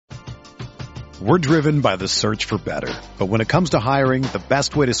We're driven by the search for better. But when it comes to hiring, the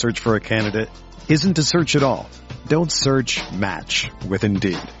best way to search for a candidate isn't to search at all. Don't search, match with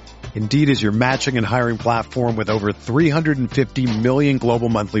Indeed. Indeed is your matching and hiring platform with over 350 million global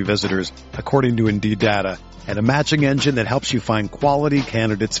monthly visitors, according to Indeed data, and a matching engine that helps you find quality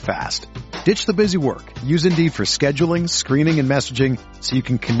candidates fast. Ditch the busy work. Use Indeed for scheduling, screening, and messaging so you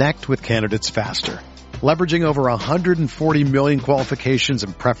can connect with candidates faster. Leveraging over 140 million qualifications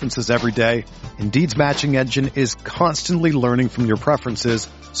and preferences every day, Indeed's matching engine is constantly learning from your preferences,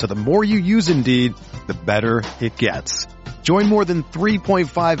 so the more you use Indeed, the better it gets. Join more than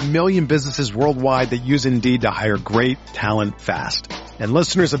 3.5 million businesses worldwide that use Indeed to hire great talent fast. And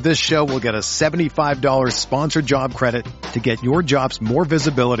listeners of this show will get a $75 sponsored job credit to get your jobs more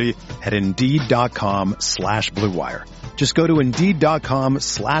visibility at Indeed.com/Blue Wire. Just go to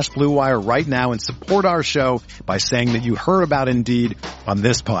Indeed.com/Blue Wire right now and support our show by saying that you heard about Indeed on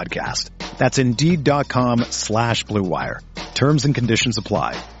this podcast. That's Indeed.com/Blue Wire. Terms and conditions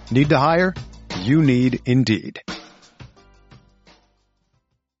apply. Need to hire? You need Indeed.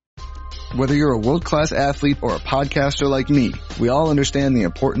 Whether you're a world-class athlete or a podcaster like me, we all understand the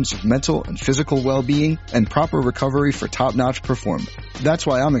importance of mental and physical well-being and proper recovery for top-notch performance. That's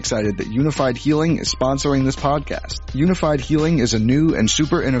why I'm excited that Unified Healing is sponsoring this podcast. Unified Healing is a new and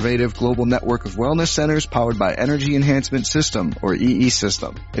super innovative global network of wellness centers powered by Energy Enhancement System, or EE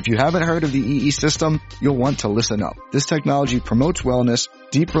System. If you haven't heard of the EE System, you'll want to listen up. This technology promotes wellness,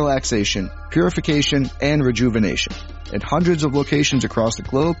 deep relaxation, purification, and rejuvenation. At hundreds of locations across the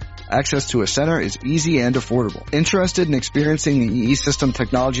globe, access to a center is easy and affordable. Interested in experiencing the EE System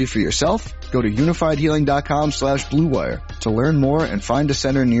technology for yourself? Go to unifiedhealing.com/Blue Wire to learn more and find a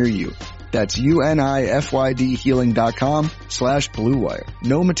center near you. That's UNIFYDhealing.com/Blue Wire.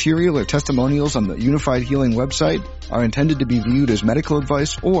 No material or testimonials on the Unified Healing website are intended to be viewed as medical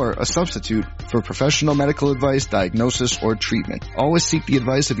advice or a substitute for professional medical advice, diagnosis, or treatment. Always seek the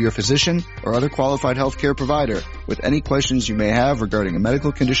advice of your physician or other qualified healthcare provider with any questions you may have regarding a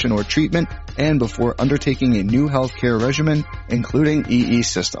medical condition or treatment and before undertaking a new healthcare regimen, including EE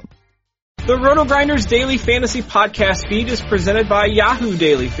System. The Roto-Grinders Daily Fantasy Podcast feed is presented by Yahoo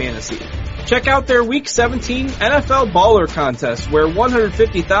Daily Fantasy. Check out their Week 17 NFL Baller Contest, where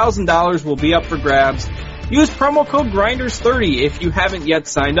 $150,000 will be up for grabs. Use promo code GRINDERS30 if you haven't yet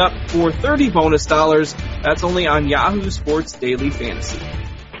signed up for $30 bonus dollars. That's only on Yahoo Sports Daily Fantasy.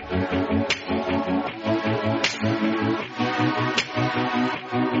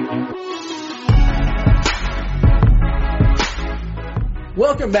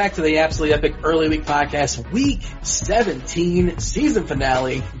 Welcome back to the Absolutely Epic Early Week Podcast, Week 17 season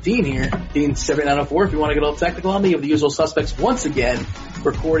finale. Dean here, Dean 7904. If you want to get a little technical on me, of the usual suspects once again,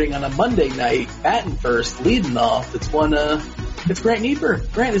 recording on a Monday night, batting first, leading off. It's Grant Nieper.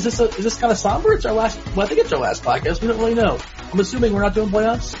 Grant, is this kind of somber? It's our last. Well, I think it's our last podcast. We don't really know. I'm assuming we're not doing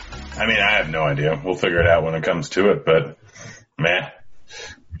playoffs. I mean, I have no idea. We'll figure it out when it comes to it. But meh,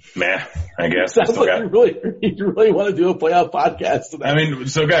 I guess. Sounds like you really want to do a playoff podcast today. I mean,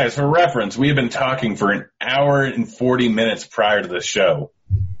 so guys, for reference, we have been talking for an hour and 40 minutes prior to the show.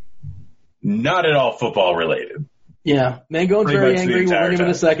 Not at all football related. Yeah, Mangone's very angry. We'll bring him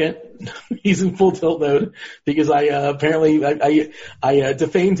in a second. He's in full tilt mode because I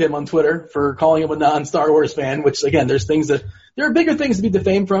defamed him on Twitter for calling him a non-Star Wars fan, which again, there are bigger things to be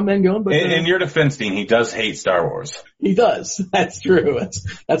defamed from, Mangone. But in your defense, Dean, he does hate Star Wars. He does. That's true.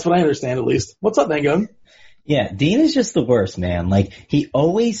 That's what I understand at least. What's up, Mangone? Yeah, Dean is just the worst, man. Like, he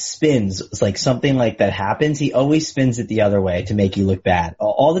always spins, like, something like that happens, he always spins it the other way to make you look bad.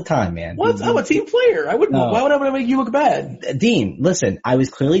 All the time, man. What? I'm a team player. Why would I make you look bad? Dean, listen, I was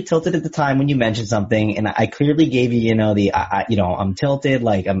clearly tilted at the time when you mentioned something, and I clearly gave you, I'm tilted,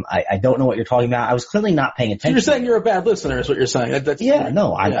 like, I don't know what you're talking about. I was clearly not paying attention. So you're saying you're a bad listener is what you're saying.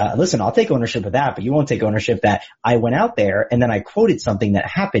 Listen, I'll take ownership of that, but you won't take ownership that I went out there and then I quoted something that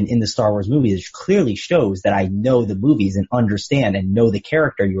happened in the Star Wars movie that clearly shows that I know the movies and understand and know the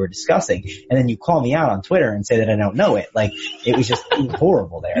character you were discussing, and then you call me out on Twitter and say that I don't know it. Like, it was just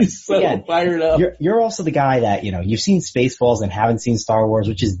horrible there. He's so fired up. You're also the guy that, you've seen Spaceballs and haven't seen Star Wars,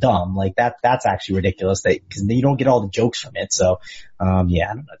 which is dumb. Like, that's actually ridiculous because you don't get all the jokes from it. So,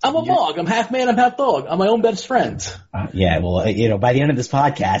 yeah. I'm a dog. I'm half man, I'm half dog. I'm my own best friend. Yeah, well, by the end of this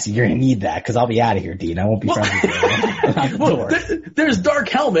podcast, you're going to need that because I'll be out of here, Dean. I won't be friends with you. There's Dark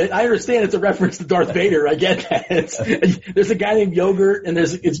Helmet. I understand it's a reference to Darth Vader. I get that. There's a guy named Yogurt, and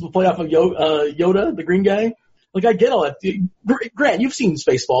it's a play off of Yoda, the green guy. Like, I get all that. Grant, you've seen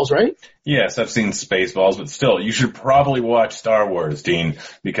Spaceballs, right? Yes, I've seen Spaceballs, but still, you should probably watch Star Wars, Dean,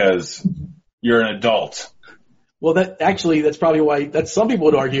 because you're an adult. Well, that's probably why, some people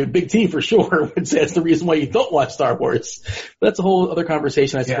would argue, Big T for sure would say that's the reason why you don't watch Star Wars. But that's a whole other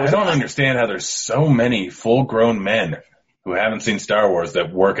conversation, I suppose. Yeah, I don't understand how there's so many full-grown men who haven't seen Star Wars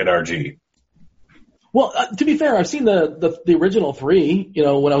that work at RG. Well, to be fair, I've seen the original 3,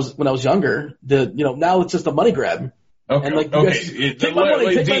 when I was younger. Now it's just a money grab. Okay. And take my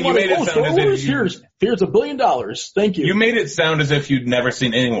money. You made it sound as if here's $1 billion. Thank you. You made it sound as if you'd never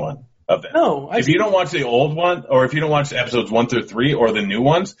seen anyone of them. No, if you don't watch the old one, or if you don't watch episodes 1 through 3 or the new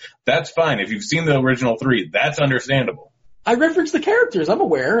ones, that's fine. If you've seen the original 3, that's understandable. I reference the characters. I'm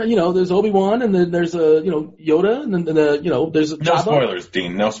aware. There's Obi-Wan, and then there's Yoda, and then there's Jabba. No spoilers,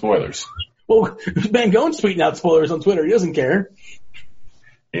 Dean. No spoilers. Well, Mangone's tweeting out spoilers on Twitter. He doesn't care.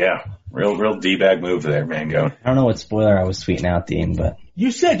 Yeah, real D-bag move there, Mangone. I don't know what spoiler I was tweeting out, Dean, but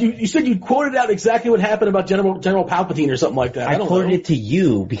you said you quoted out exactly what happened about General Palpatine or something like that. I quoted it to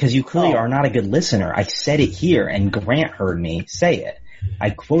you because you clearly are not a good listener. I said it here, and Grant heard me say it. I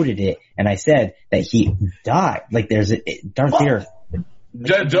quoted it, and I said that he died. Like there's Darth Vader.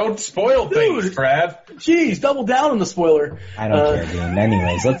 Don't spoil things, Brad. Jeez, double down on the spoiler. I don't care, Dean.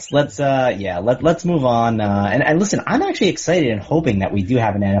 Anyways, let's move on. And listen, I'm actually excited and hoping that we do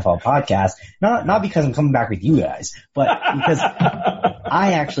have an NFL podcast. Not because I'm coming back with you guys, but because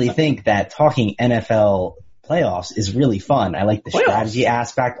I actually think that talking NFL playoffs is really fun. I like the strategy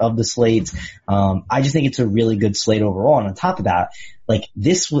aspect of the slates. I just think it's a really good slate overall. And on top of that, like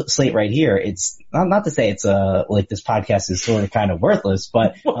this slate right here, it's not to say it's like this podcast is sort of kind of worthless,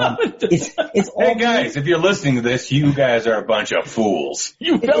 but it's all. Hey guys, if you're listening to this, you guys are a bunch of fools.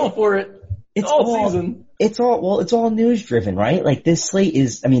 You fell for it. It's all season. It's all news driven, right? Like this slate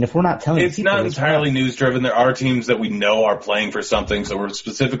is. I mean, if we're not telling, it's not entirely news driven. There are teams that we know are playing for something, so we're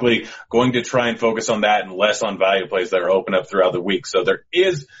specifically going to try and focus on that and less on value plays that are open up throughout the week. So there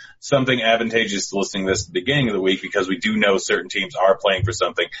is something advantageous to listening to this at the beginning of the week because we do know certain teams are playing for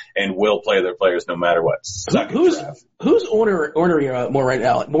something and will play their players no matter what. Who's ornery more right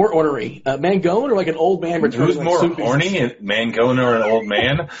now? More ornery, Mangone or like an old man returning? Who's more horny, Mangone or an old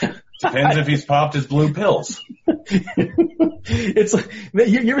man? Depends if he's popped his blue pills. It's like,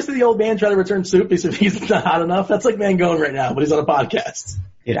 you ever see the old man try to return soup? He's not hot enough. That's like Mangone right now, but he's on a podcast.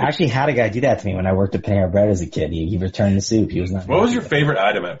 Dude, I actually had a guy do that to me when I worked at Panera Bread as a kid. He returned the soup. He was not. What was your favorite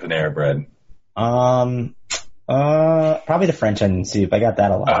item at Panera Bread? Probably the French onion soup. I got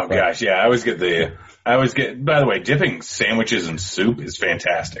that a lot. Oh gosh, yeah. I always get. By the way, dipping sandwiches in soup is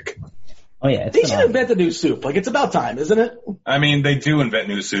fantastic. Oh yeah, they should invent a new soup. Like it's about time, isn't it? I mean, they do invent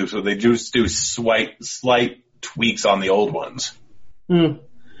new soups, but they just do slight tweaks on the old ones.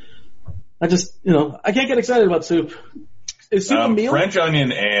 I just, I can't get excited about soup. Is soup a meal? French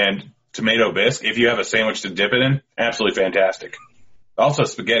onion and tomato bisque. If you have a sandwich to dip it in, absolutely fantastic. Also,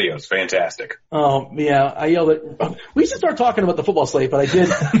 SpaghettiOs, fantastic. Oh yeah, I yelled at. We should start talking about the football slate, but I did.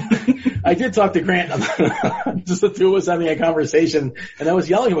 I did talk to Grant. Just the two of us having a conversation, and I was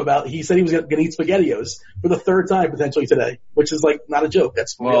yelling him about. He said he was going to eat SpaghettiOs for the third time potentially today, which is like not a joke.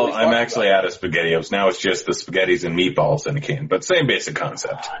 That's I'm actually out of SpaghettiOs now. It's just the spaghettis and meatballs in a can, but same basic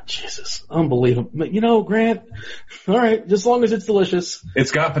concept. Oh, Jesus, unbelievable. Grant. All right, just as long as it's delicious.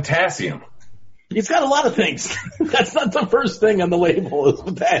 It's got potassium. It's got a lot of things. That's not the first thing on the label is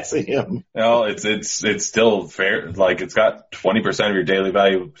potassium. No, it's still fair. Like it's got 20% of your daily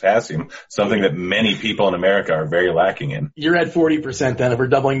value of potassium, something that many people in America are very lacking in. You're at 40% then if we're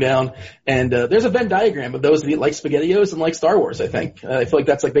doubling down. And there's a Venn diagram of those that eat like SpaghettiOs and like Star Wars, I think. I feel like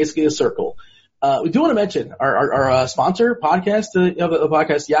that's like basically a circle. We do want to mention our sponsor podcast of the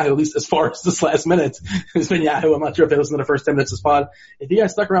podcast, Yahoo, at least as far as this last minute, has been Yahoo. I'm not sure if they listened to the first 10 minutes of this pod. If you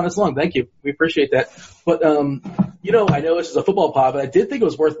guys stuck around this long, thank you. We appreciate that. But, I know this is a football pod, but I did think it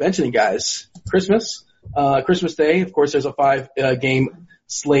was worth mentioning, guys. Christmas Day, of course, there's a 5-game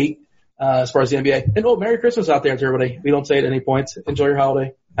slate, as far as the NBA. And Merry Christmas out there to everybody. We don't say it at any point. Enjoy your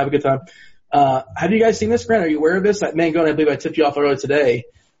holiday. Have a good time. Have you guys seen this, Grant? Are you aware of this? That Mangone, I believe I tipped you off earlier today.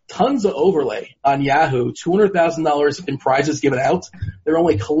 Tons of overlay on Yahoo, $200,000 in prizes given out. They're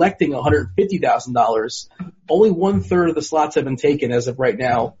only collecting $150,000. Only 1/3 of the slots have been taken as of right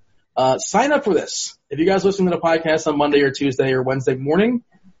now. Sign up for this. If you guys listen to the podcast on Monday or Tuesday or Wednesday morning,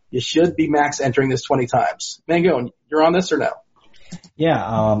 you should be max entering this 20 times. Mangone, you're on this or no? Yeah,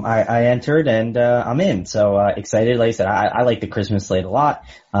 I entered and I'm in. So excited. Like I said, I like the Christmas slate a lot.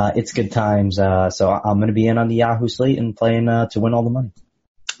 It's good times. So I'm going to be in on the Yahoo slate and playing to win all the money.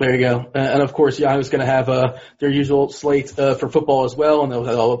 There you go. And of course, Yahoo's going to have their usual slate for football as well, and they'll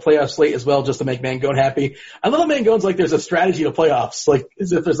have a playoff slate as well, just to make Mangone happy. I love Mangone's like there's a strategy to playoffs, like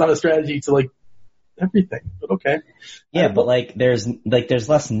as if there's not a strategy to like everything, but okay. Yeah, but like there's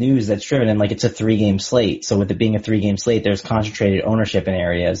less news that's driven, and like it's a 3-game slate. So with it being a 3-game slate, there's concentrated ownership in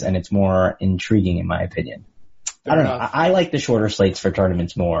areas, and it's more intriguing in my opinion. I don't know. I like the shorter slates for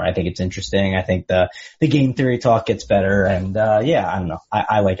tournaments more. I think it's interesting. I think the game theory talk gets better, and yeah, I don't know.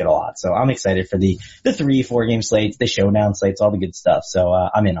 I like it a lot. So I'm excited for the 3-4 game slates, the showdown slates, all the good stuff. So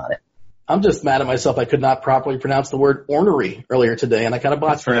I'm in on it. I'm just mad at myself. I could not properly pronounce the word ornery earlier today, and I kind of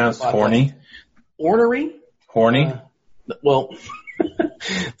botched it. Pronounced horny. Ornery? Horny? Well,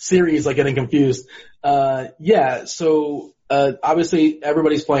 series, like getting confused. Yeah, so obviously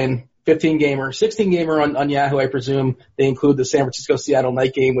everybody's playing 15 gamer, 16 gamer on Yahoo, I presume. They include the San Francisco-Seattle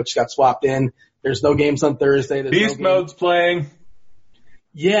night game, which got swapped in. There's no games on Thursday. Beast mode's playing.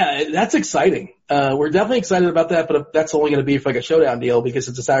 Yeah, that's exciting. We're definitely excited about that, but that's only going to be for like a showdown deal because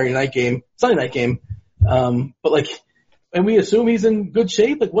it's a Sunday night game. But like, and we assume he's in good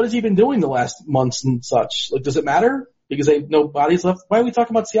shape. Like, what has he been doing the last months and such? Like, does it matter? Because they have no bodies left. Why are we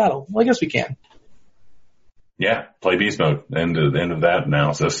talking about Seattle? Well, I guess we can. Yeah, play beast mode. End of that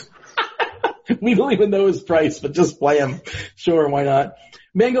analysis. We don't even know his price, but just play him. Sure, why not?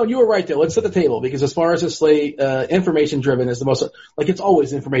 Mango, you were right there. Let's set the table because as far as this slate, information driven is the most, like it's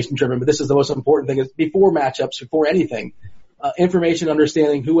always information driven, but this is the most important thing is before matchups, before anything. Information,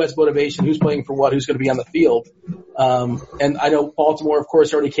 understanding who has motivation, who's playing for what, who's going to be on the field. And I know Baltimore, of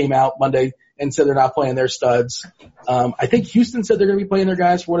course, already came out Monday and said they're not playing their studs. I think Houston said they're going to be playing their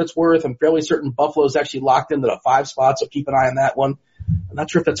guys for what it's worth. I'm fairly certain Buffalo's actually locked into the 5 spot, so keep an eye on that one. I'm not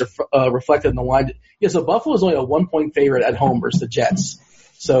sure if that's reflected in the line. Yeah, so Buffalo's only a 1-point favorite at home versus the Jets.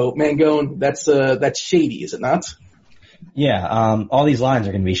 So Mangone, that's shady, is it not? Yeah, all these lines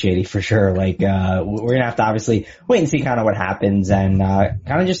are going to be shady for sure. Like, we're going to have to obviously wait and see kind of what happens and,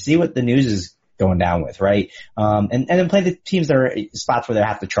 kind of just see what the news is going down with, right? And then play the teams that are spots where they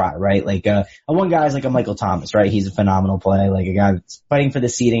have to try, right? Like, one guy's like a Michael Thomas, right? He's a phenomenal play, like a guy that's fighting for the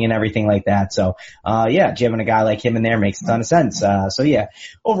seeding and everything like that. So, yeah, jamming a guy like him in there makes a ton of sense. So yeah,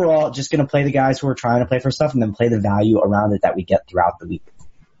 overall, just going to play the guys who are trying to play for stuff and then play the value around it that we get throughout the week.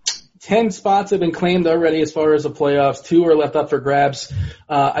 10 spots have been claimed already as far as the playoffs. 2 are left up for grabs.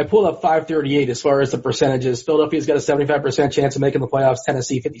 I pulled up 538 as far as the percentages. Philadelphia's got a 75% chance of making the playoffs.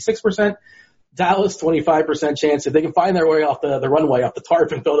 Tennessee, 56%. Dallas, 25% chance. If they can find their way off the runway, off the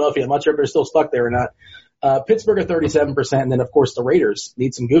tarp in Philadelphia, I'm not sure if they're still stuck there or not. Pittsburgh at 37%. And then, of course, the Raiders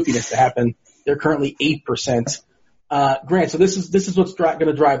need some goofiness to happen. They're currently 8%. Grant, so this is what's going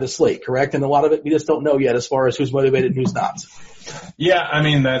to drive the slate, correct? And a lot of it we just don't know yet as far as who's motivated and who's not. Yeah, I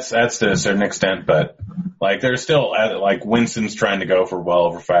mean, that's to a certain extent, but like there's still, like Winston's trying to go for well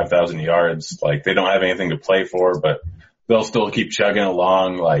over 5,000 yards. Like they don't have anything to play for, but they'll still keep chugging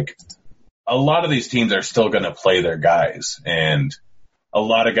along. Like a lot of these teams are still going to play their guys, and a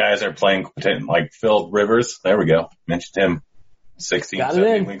lot of guys are playing, like Phillip Rivers. There we go. Mentioned him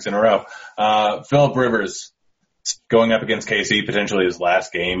 17 weeks in a row. Phillip Rivers going up against KC, potentially his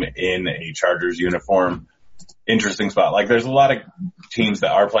last game in a Chargers uniform. Interesting spot. Like there's a lot of teams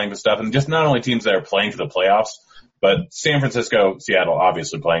that are playing the stuff, and just not only teams that are playing for the playoffs, but San Francisco, Seattle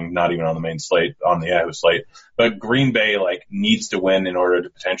obviously playing, not even on the main slate, on the Yahoo slate, but Green Bay like needs to win in order to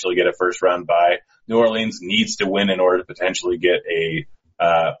potentially get a first round bye. New Orleans needs to win in order to potentially get a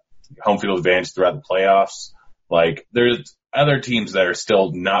home field advantage throughout the playoffs. Like there's other teams that are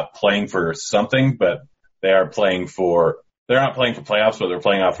still not playing for something, but they're not playing for playoffs, but they're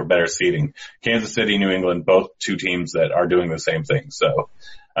playing out for better seeding. Kansas City, New England, both 2 teams that are doing the same thing. So,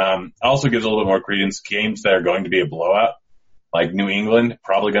 also gives a little bit more credence. Games that are going to be a blowout, like New England,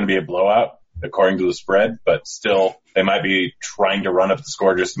 probably going to be a blowout according to the spread, but still they might be trying to run up the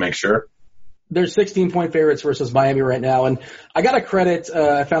score just to make sure. They're 16-point favorites versus Miami right now. And I got to credit,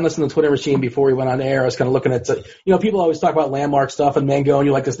 I found this in the Twitter machine before we went on air. I was kind of looking at, people always talk about landmark stuff and Mango, and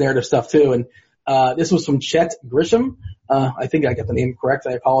you like this narrative stuff too. And, this was from Chet Grisham. I think I got the name correct.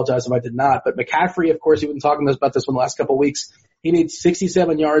 I apologize if I did not. But McCaffrey, of course, we've been talking about this one the last couple of weeks. He needs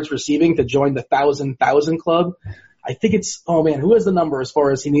 67 yards receiving to join the 1,000 club. I think it's, who has the number as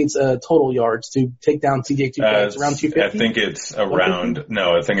far as he needs total yards to take down TJ 2K? It's around 250? I think it's around,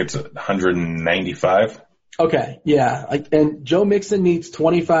 I think it's 195. Okay, yeah. And Joe Mixon needs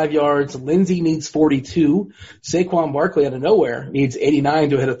 25 yards. Lindsey needs 42. Saquon Barkley out of nowhere needs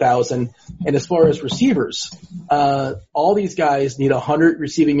 89 to hit 1,000. And as far as receivers, all these guys need 100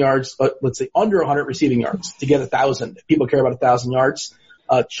 receiving yards, let's say under 100 receiving yards to get 1,000. People care about 1,000 yards.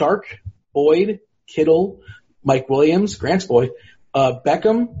 Chark, Boyd, Kittle, Mike Williams, Grant's boy,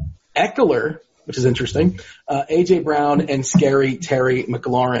 Beckham, Eckler, which is interesting. A.J. Brown and Scary Terry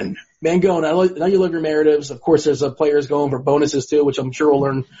McLaurin. Mangone, I know you love your narratives. Of course, there's players going for bonuses too, which I'm sure we'll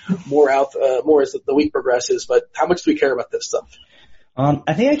learn more as the week progresses. But how much do we care about this stuff?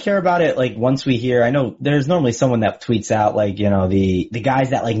 I think I care about it, like, once we hear, I know there's normally someone that tweets out, like, you know, the guys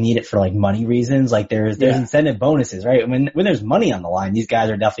that, like, need it for, like, money reasons. Like, there's incentive bonuses, right? When there's money on the line, these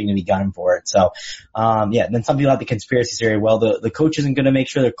guys are definitely going to be gunning for it. So, then some people have the conspiracy theory, well, the coach isn't going to make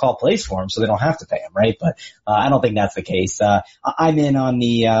sure the call plays for him, so they don't have to pay him, right? But, I don't think that's the case. I'm in on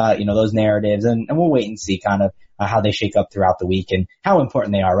the, those narratives, and we'll wait and see kind of how they shake up throughout the week and how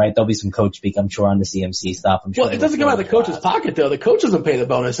important they are, right? There'll be some coach speak, I'm sure, on the CMC stuff. I'm sure. Well, it doesn't come out of the coach's pocket, though. The coach doesn't pay the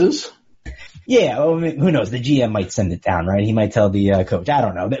bonuses. Yeah, well, who knows? The GM might send it down, right? He might tell the coach. I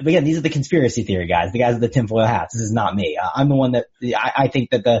don't know. But again, these are the conspiracy theory guys, the guys with the tinfoil hats. This is not me. I'm the one that I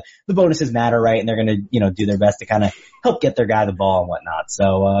think that the bonuses matter, right? And they're going to, do their best to kind of help get their guy the ball and whatnot.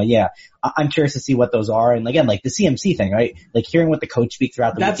 So, I'm curious to see what those are. And again, like the CMC thing, right? Like hearing what the coach speak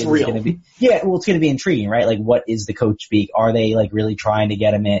throughout the week is going to be, it's going to be intriguing, right? Like what is the coach speak? Are they like really trying to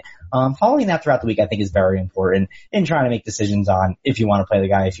get him in? Following that throughout the week, I think is very important in trying to make decisions on if you want to play the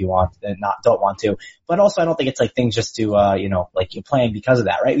guy, if you want and don't want to. But also I don't think it's like things just to, like you're playing because of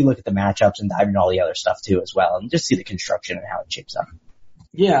that, right? We look at the matchups and dive into all the other stuff too as well and just see the construction and how it shapes up.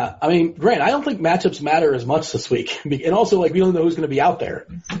 Yeah, I mean, Grant, I don't think matchups matter as much this week. And also, like, we don't know who's going to be out there.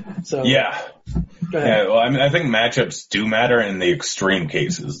 So yeah. Go ahead. Yeah, well, I mean, I think matchups do matter in the extreme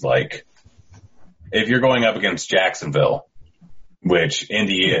cases. Like, if you're going up against Jacksonville, which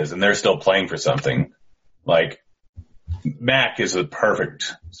Indy is, and they're still playing for something, like, Mac is a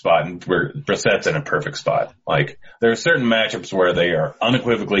perfect spot, and Brissett's in a perfect spot. Like, there are certain matchups where they are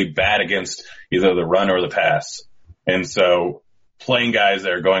unequivocally bad against either the run or the pass. And so playing guys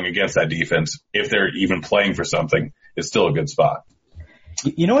that are going against that defense, if they're even playing for something, is still a good spot.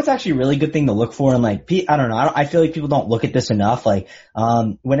 You know what's actually a really good thing to look for? And like, I don't know, I feel like people don't look at this enough. Like,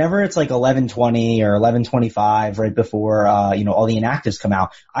 whenever it's like 11:20 or 11:25 right before, all the inactives come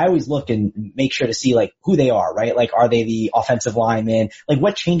out, I always look and make sure to see like who they are, right? Like, are they the offensive linemen? Like,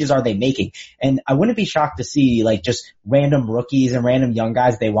 what changes are they making? And I wouldn't be shocked to see like just random rookies and random young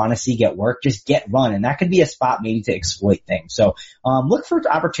guys they want to see get work, just get run. And that could be a spot maybe to exploit things. So, look for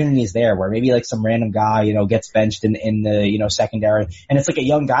opportunities there where maybe like some random guy, gets benched in the, secondary, and it's like a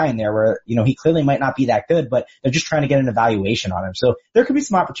young guy in there where, he clearly might not be that good, but they're just trying to get an evaluation on him. So there could be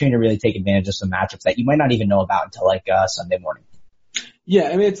some opportunity to really take advantage of some matchups that you might not even know about until like, Sunday morning. Yeah,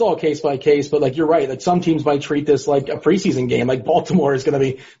 I mean, it's all case by case, but like you're right. Like some teams might treat this like a preseason game. Like Baltimore is going to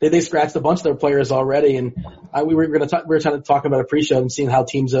be, they scratched a bunch of their players already. And we were trying to talk about a pre-show and seeing how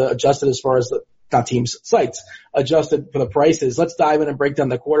teams adjusted as far as sites adjusted for the prices. Let's dive in and break down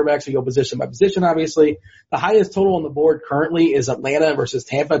the quarterbacks. We go position by position, obviously. The highest total on the board currently is Atlanta versus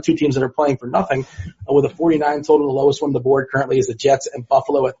Tampa, two teams that are playing for nothing with a 49 total. The lowest one on the board currently is the Jets and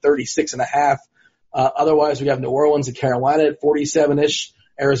Buffalo at 36.5. Otherwise, we have New Orleans and Carolina at 47-ish,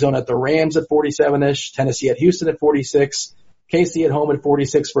 Arizona at the Rams at 47-ish, Tennessee at Houston at 46, KC at home at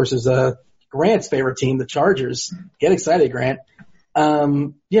 46 versus Grant's favorite team, the Chargers. Get excited, Grant.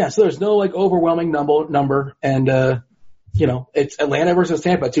 So there's no like overwhelming number, and it's Atlanta versus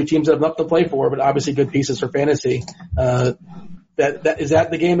Tampa, two teams that have nothing to play for, but obviously good pieces for fantasy. Is that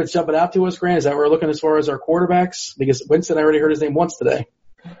the game that's jumping out to us, Grant? Is that what we're looking as far as our quarterbacks? Because Winston, I already heard his name once today.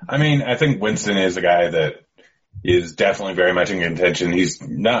 I mean, I think Winston is a guy that is definitely very much in contention. He's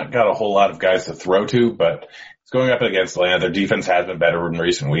not got a whole lot of guys to throw to, but he's going up against Atlanta. Their defense has been better in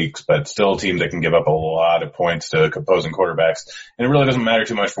recent weeks, but still a team that can give up a lot of points to opposing quarterbacks. And it really doesn't matter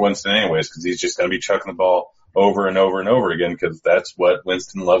too much for Winston anyways, because he's just going to be chucking the ball over and over and over again, because that's what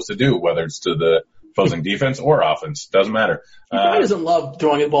Winston loves to do, whether it's to the opposing defense or offense. Doesn't matter. He probably doesn't love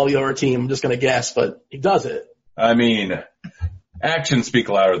throwing the ball to the other team, I'm just going to guess, but he does it. I mean, actions speak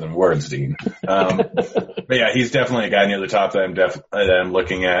louder than words, Dean. But yeah, he's definitely a guy near the top that I'm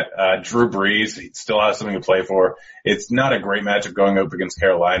looking at. Drew Brees, he still has something to play for. It's not a great matchup going up against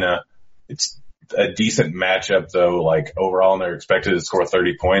Carolina. It's a decent matchup though, like overall, and they're expected to score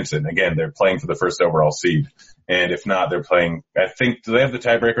 30 points. And again, they're playing for the first overall seed. And if not, they're playing, I think, do they have the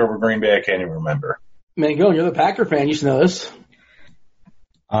tiebreaker over Green Bay? I can't even remember. Mangone, you're the Packer fan. You should know this.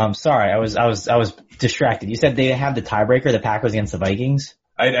 Sorry, I was distracted. You said they have the tiebreaker, the Packers against the Vikings?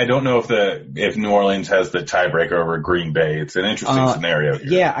 I don't know if New Orleans has the tiebreaker over Green Bay. It's an interesting scenario here.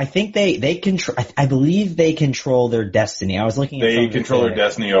 Yeah, I think they control. I believe they control their destiny. I was looking at they control their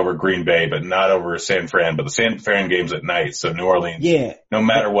destiny over Green Bay, but not over San Fran. But the San Fran game's at night, so New Orleans, no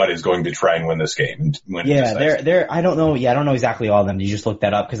matter what, is going to try and win this game. They're. I don't know. Yeah, I don't know exactly all of them. You just look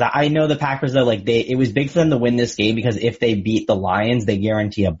that up because I know the Packers though. Like it was big for them to win this game because if they beat the Lions, they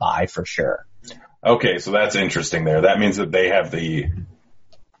guarantee a bye for sure. Okay, so that's interesting there. That means that they have the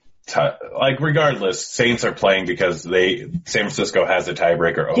regardless, Saints are playing because San Francisco has a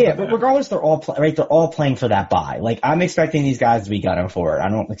tiebreaker. Yeah, but regardless, they're all They're all playing for that bye. Like, I'm expecting these guys to be gunning for it. I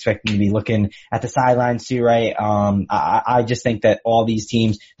don't expect them to be looking at the sidelines too, right? I just think that all these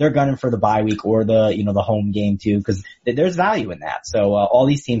teams, they're gunning for the bye week or the home game too, because there's value in that. So all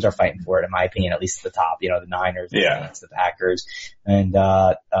these teams are fighting for it, in my opinion, at least at the top. The Niners, the Saints, the Packers, and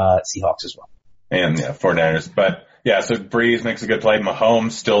Seahawks as well. And 49ers, but. Yeah, so Breeze makes a good play.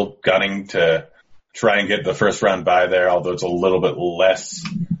 Mahomes still gunning to try and get the first round bye there, although it's a little bit less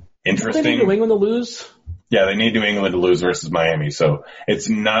interesting. They need New England to lose? Yeah, they need New England to lose versus Miami, so it's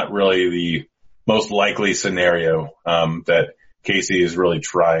not really the most likely scenario that Casey is really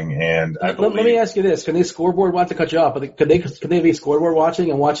trying. And I believe. Let me ask you this: can they scoreboard watch to cut you off? But could they be scoreboard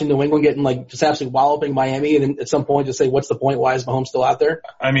watching and watching New England getting just absolutely walloping Miami, and then at some point just say, "What's the point? Why is Mahomes still out there?"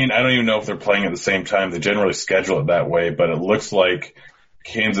 I mean, I don't even know if they're playing at the same time. They generally schedule it that way, but it looks like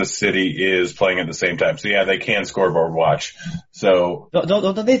Kansas City is playing at the same time. So yeah, they can scoreboard watch. So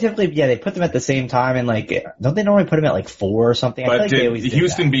don't they typically? Yeah, they put them at the same time, and don't they normally put them at 4 or something? But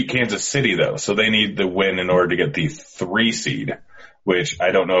Houston beat Kansas City though, so they need the win in order to get the 3 seed. Which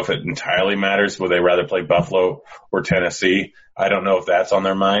I don't know if it entirely matters. Would they rather play Buffalo or Tennessee? I don't know if that's on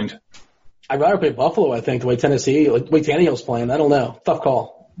their mind. I'd rather play Buffalo, I think, the way the way Tannehill's playing. I don't know. Tough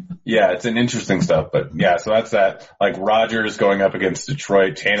call. Yeah, it's an interesting stuff. But yeah, so that's that. Rodgers going up against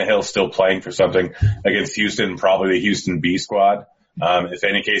Detroit. Tannehill still playing for something against Houston, probably the Houston B squad. If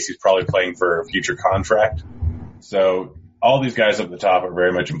any case, he's probably playing for a future contract. So all these guys up the top are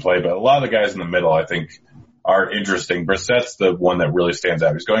very much in play, but a lot of the guys in the middle, I think, are interesting. Brissett's the one that really stands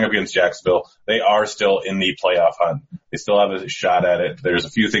out. He's going up against Jacksonville. They are still in the playoff hunt. They still have a shot at it. There's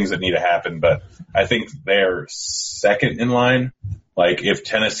a few things that need to happen, but I think they're second in line. If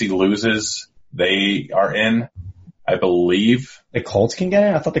Tennessee loses, they are in, I believe. The Colts can get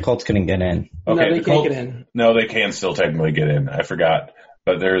in? I thought the Colts couldn't get in. Okay, no, they can't get in. No, they can still technically get in. I forgot.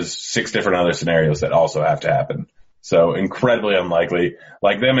 But there's 6 different other scenarios that also have to happen. So incredibly unlikely.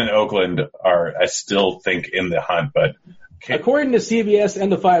 Them in Oakland are, I still think, in the hunt, but. According to CBS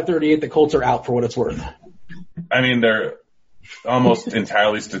and the 538, the Colts are out for what it's worth. I mean, they're almost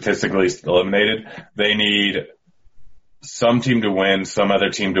entirely statistically eliminated. They need some team to win, some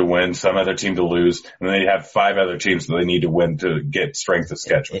other team to win, some other team to lose, and they have 5 other teams that they need to win to get strength of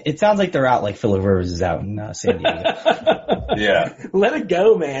schedule. It sounds like they're out like Phillip Rivers is out in San Diego. Yeah. Let it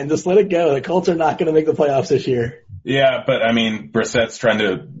go, man. Just let it go. The Colts are not going to make the playoffs this year. Yeah, but I mean, Brissett's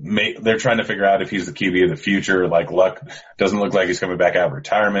they're trying to figure out if he's the QB of the future. Luck doesn't look like he's coming back out of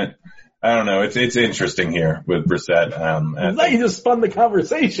retirement. I don't know. It's interesting here with Brissett. You just spun the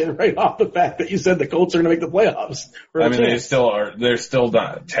conversation right off the fact that you said the Colts are going to make the playoffs. I mean, they still are. They're still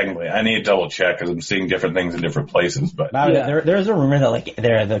not technically. I need to double check because I'm seeing different things in different places. But there's a rumor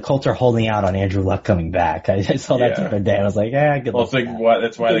that the Colts are holding out on Andrew Luck coming back. I saw that the other day. I was like, good luck.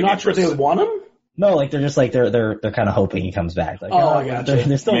 That's why they're not sure they would want him. No, they're just they're kind of hoping he comes back. I gotcha.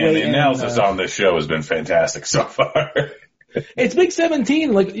 They're still waiting. The analysis on this show has been fantastic so far. It's Week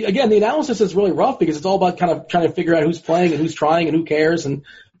 17. Again, the analysis is really rough because it's all about kind of trying to figure out who's playing and who's trying and who cares. And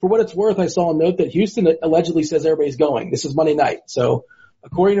for what it's worth, I saw a note that Houston allegedly says everybody's going. This is Monday night. So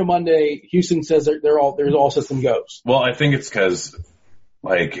according to Monday, Houston says there's all system goes. Well, I think it's because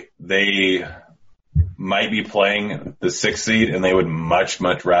they might be playing the 6th seed and they would much,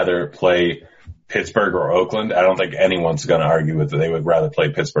 much rather play Pittsburgh or Oakland. I don't think anyone's going to argue with that. They would rather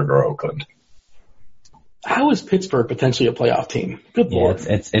play Pittsburgh or Oakland. How is Pittsburgh potentially a playoff team? Good Lord.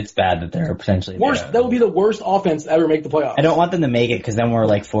 It's bad that they're potentially worst. That would be the worst offense to ever make the playoffs. I don't want them to make it because then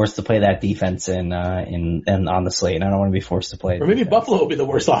we're forced to play that defense in on the slate, and I don't want to be forced to play. Or maybe defense. Buffalo will be the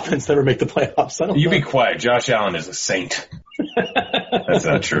worst offense to ever make the playoffs. You be quiet. Josh Allen is a saint. That's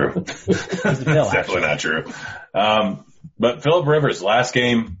not true. That's definitely not true. But Phillip Rivers, last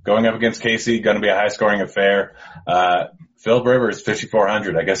game going up against Casey, going to be a high scoring affair. Phillip Rivers,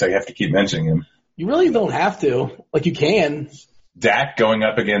 5,400. I guess I have to keep mentioning him. You really don't have to. You can. Dak going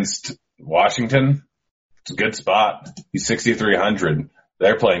up against Washington. It's a good spot. He's 6,300.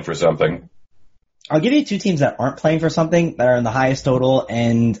 They're playing for something. I'll give you 2 teams that aren't playing for something, that are in the highest total,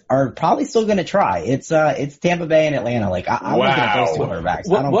 and are probably still going to try. It's Tampa Bay and Atlanta. I'm looking at those 2 quarterbacks.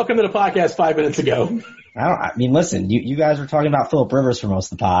 Welcome to the podcast 5 minutes ago. I mean, listen, you guys were talking about Phillip Rivers for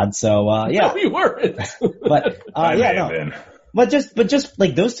most of the pod, so, yeah. No, we weren't. But, But just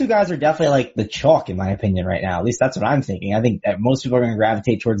like those two guys are definitely like the chalk in my opinion right now. At least that's what I'm thinking. I think that most people are going to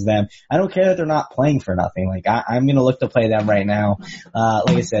gravitate towards them. I don't care that they're not playing for nothing. Like I'm going to look to play them right now.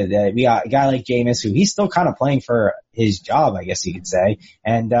 Like I said, we got a guy like Jameis who he's still kind of playing for his job, I guess you could say.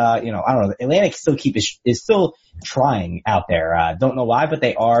 And, I don't know, Atlantic is still trying out there. Don't know why, but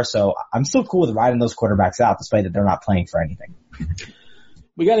they are. So I'm still cool with riding those quarterbacks out despite that they're not playing for anything.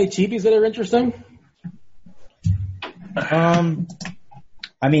 We got any cheapies that are interesting?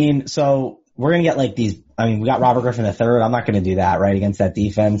 I mean, so we're going to get like these, I mean, we got Robert Griffin III. I'm not going to do that, right, against that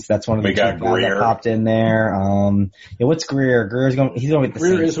defense. That's one of the guys that popped in there. What's Greer? He's going with the Saints.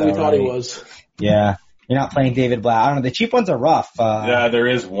 Greer is who we thought he was. Yeah. You're not playing David Blau. I don't know. The cheap ones are rough. Yeah, there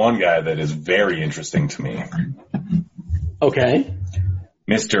is one guy that is very interesting to me. Okay.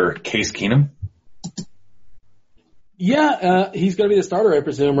 Mr. Case Keenum. Yeah, he's going to be the starter, I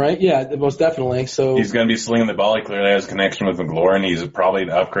presume, right? Yeah, most definitely. So he's going to be slinging the ball. He clearly has a connection with McLaurin. He's probably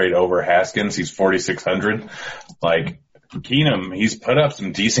an upgrade over Haskins. He's 4,600. Like, Keenum, he's put up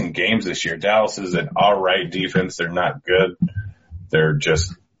some decent games this year. Dallas is an all right defense. They're not good. They're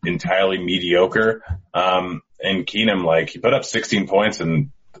just entirely mediocre. And Keenum, like, he put up 16 points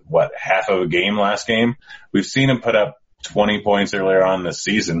in, half of a game last game? We've seen him put up 20 points earlier on this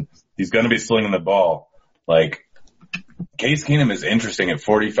season. He's going to be slinging the ball. Like, Case Keenum is interesting at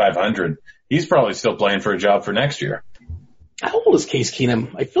 4,500. He's probably still playing for a job for next year. How old is Case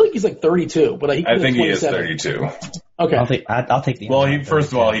Keenum? I feel like he's like 32, but I think he is 32. Okay. I'll take the. Well,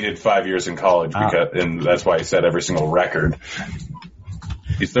 first of all, he did 5 years in college and that's why he set every single record.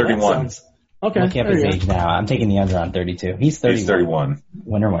 He's 31. Okay. Look up his age now. I'm taking the under on 32. He's 31. He's 31.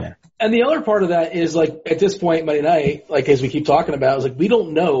 Winner. And the other part of that is like at this point Monday night, like as we keep talking about, is like we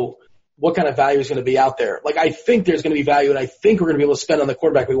don't know what kind of value is going to be out there. Like I think there's going to be value, and I think we're going to be able to spend on the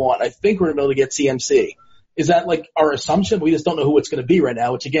quarterback we want. I think we're going to be able to get CMC. Is that like our assumption? We just don't know who it's going to be right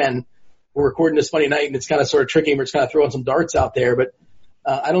now, which again, we're recording this Monday night and it's kind of sort of tricky. We're just kind of throwing some darts out there, but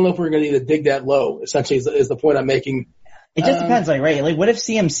I don't know if we're going to need to dig that low, essentially is the point I'm making. It just depends, like, right? Like, what if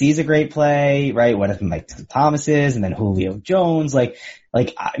CMC is a great play, right? What if Mike Thomas is, and then Julio Jones? Like,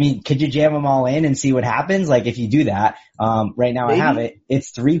 I mean, could you jam them all in and see what happens? Like, if you do that, right now maybe. I have it.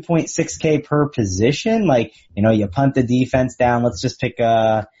 It's 3.6K per position. Like, you punt the defense down. Let's just pick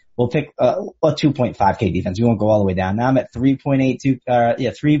we'll pick a 2.5K defense. We won't go all the way down. Now I'm at 3.82.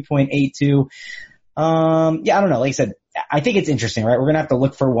 3.82. I don't know. Like I said, I think it's interesting, right? We're going to have to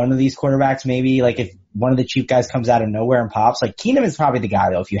look for one of these quarterbacks, maybe like if one of the cheap guys comes out of nowhere and pops. Like Keenum is probably the guy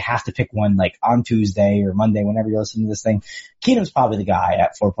though. If you have to pick one like on Tuesday or Monday, whenever you're listening to this thing, Keenum's probably the guy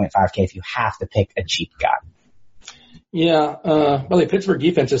at 4.5K if you have to pick a cheap guy. Yeah. Well, the Pittsburgh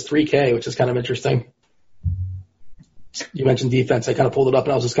defense is 3K, which is kind of interesting. You mentioned defense. I kind of pulled it up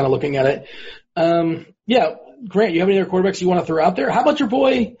and I was just kind of looking at it. Yeah. Grant, you have any other quarterbacks you want to throw out there? How about your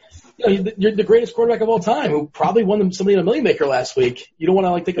boy? You're the greatest quarterback of all time who probably won somebody in a million maker last week. You don't want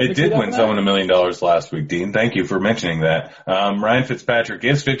to take a picture of that? It did win someone $1 million last week, Dean. Thank you for mentioning that. Ryan Fitzpatrick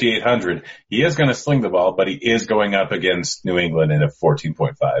is 5,800. He is going to sling the ball, but he is going up against New England in a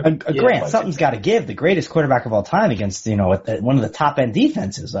 14.5. Grant, something's got to give. The greatest quarterback of all time against, one of the top end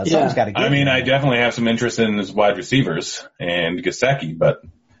defenses. Something's got to give. I mean, I definitely have some interest in his wide receivers and Gesicki, but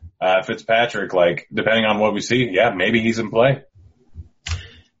Fitzpatrick, like, depending on what we see, maybe he's in play.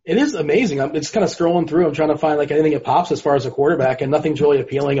 It is amazing. I'm just kind of scrolling through. I'm trying to find like anything that pops as far as a quarterback, and nothing's really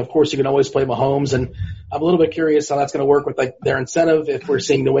appealing. Of course, you can always play Mahomes, and I'm a little bit curious how that's going to work with like their incentive. If we're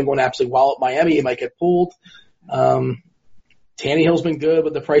seeing New England absolutely wallop Miami, it might get pulled. Tannehill's been good,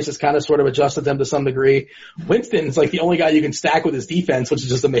 but the price has kind of sort of adjusted them to some degree. Winston's like the only guy you can stack with his defense, which is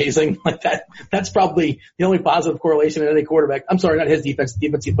just amazing. Like that's probably the only positive correlation in any quarterback. I'm sorry, not his defense, the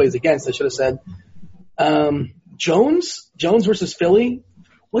defense he plays against, I should have said. Jones versus Philly.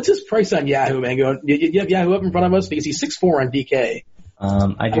 What's his price on Yahoo, man? You have Yahoo up in front of us because he's 6'4" on DK.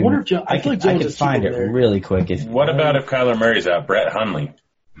 I wonder if I can find it really quick. What about if Kyler Murray's out? Brett Hundley.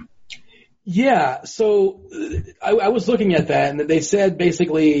 Yeah, so I was looking at that, and they said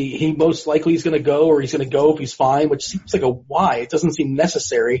basically he most likely is going to go, or he's going to go if he's fine, which seems like a why. It doesn't seem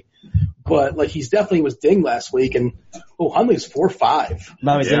necessary, but like he's definitely was dinged last week, and Hundley's 4.5.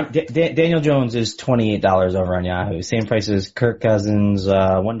 No, Daniel Jones is $28 over on Yahoo. Same price as Kirk Cousins,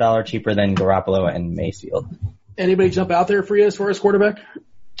 $1 cheaper than Garoppolo and Mayfield. Anybody jump out there for you as far as quarterback?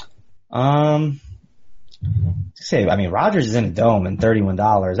 Rodgers is in a dome and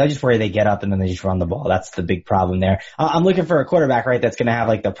 $31. I just worry they get up and then they just run the ball. That's the big problem there. I'm looking for a quarterback, right, that's going to have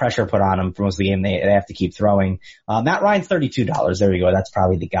like the pressure put on him for most of the game. They have to keep throwing. Matt Ryan's $32. There we go. That's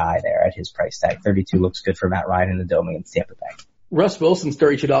probably the guy there at his price tag. 32 looks good for Matt Ryan in the dome against Tampa Bay. Russ Wilson's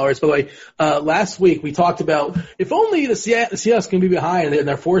 $32. By the way, last week we talked about if only the Seahawks can be behind and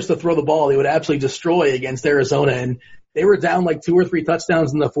they're forced to throw the ball, they would absolutely destroy against Arizona. And they were down like 2 or 3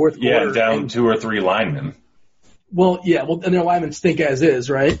 touchdowns in the fourth quarter. Yeah, down 2 or 3 linemen. Well, and their linemen stink as is,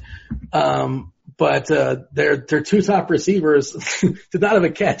 right? But their 2 top receivers did not have a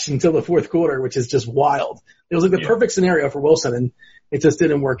catch until the fourth quarter, which is just wild. It was like the perfect scenario for Wilson, and it just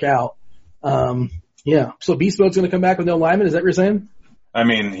didn't work out. So Beast Mode's going to come back with no linemen. Is that what you're saying? I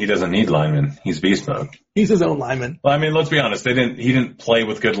mean, he doesn't need linemen. He's Beast Mode. He's his own lineman. Well, I mean, let's be honest. He didn't play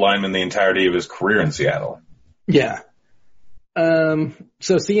with good linemen the entirety of his career in Seattle. Yeah.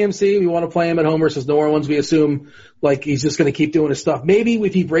 So CMC, we want to play him at home versus New Orleans. We assume like he's just going to keep doing his stuff. Maybe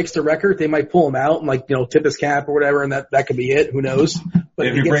if he breaks the record, they might pull him out and like, tip his cap or whatever, and that could be it. Who knows? But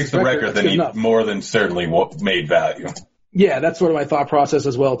if he breaks the record, then he more than certainly made value. Yeah, that's sort of my thought process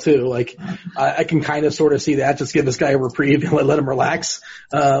as well too. Like, I can kind of sort of see that. Just give this guy a reprieve and let him relax.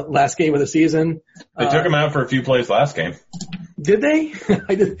 Last game of the season. They took him out for a few plays last game. Did they?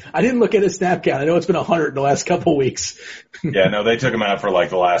 I didn't look at his snap count. I know it's been 100 in the last couple of weeks. Yeah, no, they took him out for like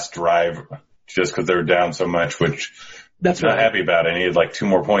the last drive just because they were down so much, which that's not happy about. I needed like 2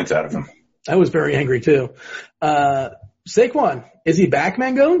 more points out of him. I was very angry too. Saquon, is he back,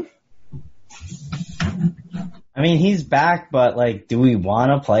 Mangone? I mean, he's back, but like, do we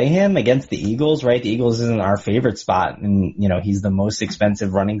want to play him against the Eagles, right? The Eagles isn't our favorite spot, and he's the most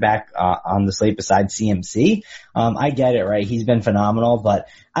expensive running back on the slate besides CMC. I get it, right? He's been phenomenal, but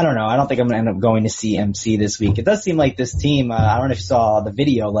I don't know. I don't think I'm going to end up going to CMC this week. It does seem like this team, I don't know if you saw the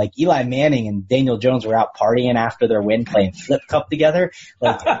video, like Eli Manning and Daniel Jones were out partying after their win playing Flip Cup together.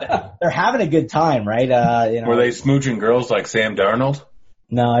 Like, they're having a good time, right? Were they smooching girls like Sam Darnold?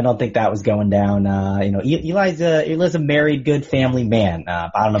 No, I don't think that was going down. Eli's a married, good family man. I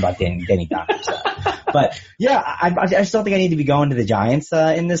don't know about Danny Dimes. But yeah, I just don't think I need to be going to the Giants,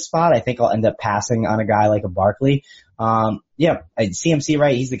 in this spot. I think I'll end up passing on a guy like a Barkley. CMC,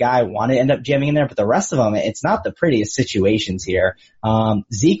 right? He's the guy I want to end up jamming in there, but the rest of them, it's not the prettiest situations here.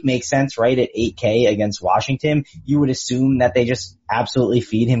 Zeke makes sense, right? At 8K against Washington, you would assume that they just absolutely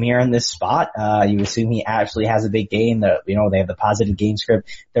feed him here in this spot. You assume he actually has a big game that, they have the positive game script.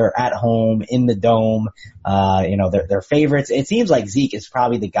 They're at home in the dome. They're favorites. It seems like Zeke is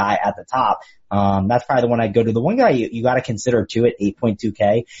probably the guy at the top. That's probably the one I'd go to. The one guy you got to consider too at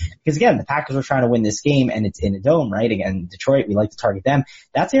 8.2K, because again, the Packers are trying to win this game and it's in a dome, right? Again, Detroit, we like to target them.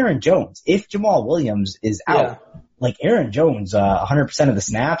 That's Aaron Jones. If Jamal Williams is out, like Aaron Jones, 100% of the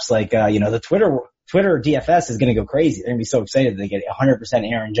snaps, the Twitter DFS is going to go crazy. They're going to be so excited that they get 100%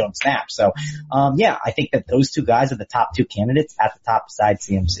 Aaron Jones snaps. So, I think that those 2 guys are the top 2 candidates at the top besides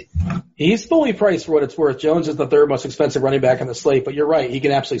CMC. He's fully priced for what it's worth. Jones is the 3rd most expensive running back on the slate, but you're right. He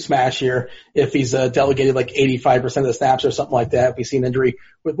can absolutely smash here if he's delegated like 85% of the snaps or something like that. If we see an injury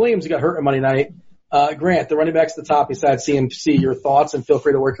with Williams, he got hurt on Monday night. Grant, the running backs at the top besides CMC, your thoughts, and feel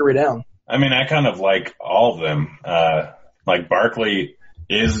free to work your way down. I mean, I kind of like all of them. Like Barkley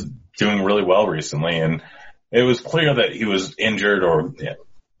is doing really well recently, and it was clear that he was injured or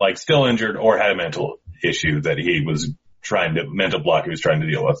still injured or had a mental issue that he was mental block he was trying to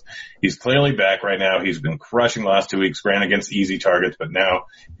deal with. He's clearly back right now. He's been crushing the last 2 weeks, ran against easy targets, but now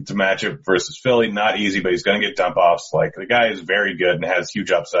it's a matchup versus Philly. Not easy, but he's going to get dump offs. Like, the guy is very good and has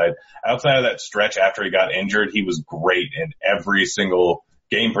huge upside. Outside of that stretch after he got injured, he was great in every single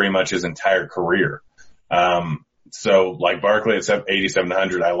game pretty much his entire career. So like Barkley at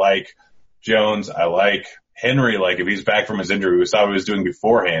 8,700, I like Jones. I like Henry. Like, if he's back from his injury, we saw what he was doing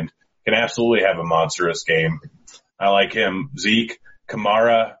beforehand, can absolutely have a monstrous game. I like him. Zeke,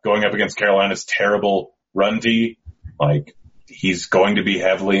 Kamara going up against Carolina's terrible run D. Like, he's going to be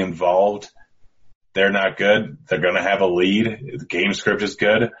heavily involved. They're not good. They're going to have a lead. The game script is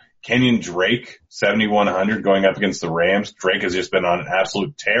good. Kenyon Drake, 7,100 going up against the Rams. Drake has just been on an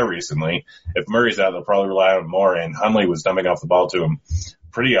absolute tear recently. If Murray's out, they'll probably rely on him more, and Hundley was dumping off the ball to him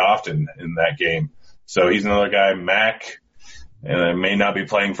pretty often in that game. So he's another guy. Mack, and may not be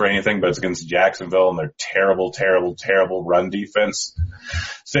playing for anything, but it's against Jacksonville and their terrible, terrible, terrible run defense.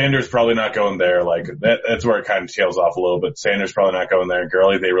 Sanders probably not going there. Like, that's where it kind of tails off a little bit. Sanders probably not going there.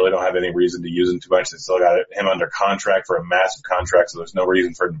 Gurley, they really don't have any reason to use him too much. They still got him under contract for a massive contract, so there's no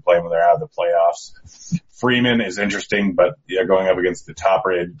reason for him to play him when they're out of the playoffs. Freeman is interesting, but going up against the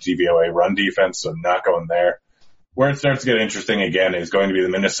top-rated DVOA run defense, so not going there. Where it starts to get interesting again is going to be the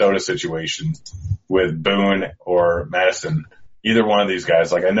Minnesota situation with Boone or Madison. Either one of these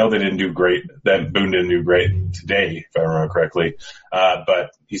guys, like, I know they didn't do great, that Boone didn't do great today, if I remember correctly,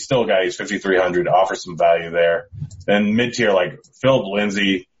 but he's still a guy, he's 5,300, offers some value there. Then mid-tier, like, Philip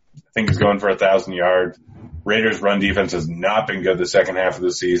Lindsay, I think he's going for 1,000 yards. Raiders' run defense has not been good the second half of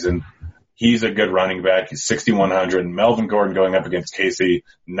the season. He's a good running back. He's 6,100. Melvin Gordon going up against KC,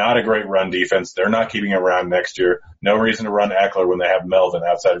 not a great run defense. They're not keeping him around next year. No reason to run Eckler when they have Melvin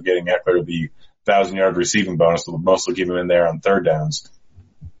outside of getting Eckler the 1,000-yard receiving bonus. They'll mostly keep him in there on third downs.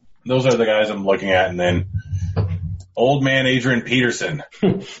 Those are the guys I'm looking at. And then old man Adrian Peterson,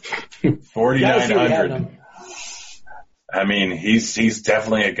 4,900. I mean, he's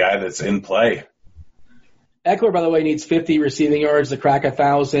definitely a guy that's in play. Eckler, by the way, needs 50 receiving yards to crack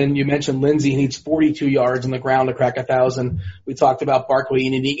 1,000. You mentioned Lindsey. He needs 42 yards on the ground to crack 1,000. We talked about Barkley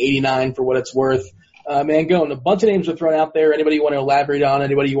needing 89 for what it's worth. Mangone, a bunch of names are thrown out there. Anybody you want to elaborate on?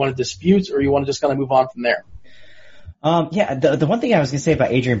 Anybody you want to dispute, or you want to just kind of move on from there? The one thing I was going to say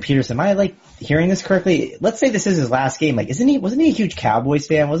about Adrian Peterson, am I hearing this correctly? Let's say this is his last game. Wasn't he a huge Cowboys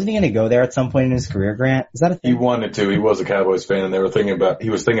fan? Wasn't he going to go there at some point in his career, Grant? Is that a thing? He wanted to. He was a Cowboys fan, and he was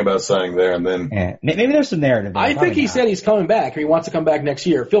thinking about signing there, and then. Yeah. Maybe there's some narrative there. I think he said he's coming back, or he wants to come back next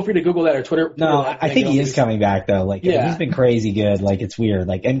year. Feel free to Google that or Twitter. No, I think he is coming back though. He's been crazy good. It's weird.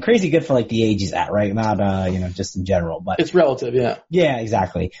 And crazy good for the age he's at, right? Not, just in general, but. It's relative, yeah. Yeah,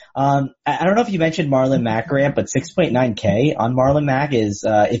 exactly. I don't know if you mentioned Marlon Mack, Grant, but 6.9K on Marlon Mack is,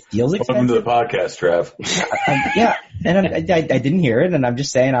 it feels expensive. Welcome to the podcast, Trav. Yeah, and I didn't hear it, and I'm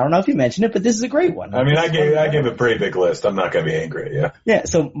just saying, I don't know if you mentioned it, but this is a great one. I mean, I gave a pretty big list. I'm not going to be angry, yeah. Yeah,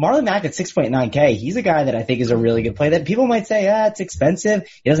 so Marlon Mack at 6.9K, he's a guy that I think is a really good play that people might say, it's expensive.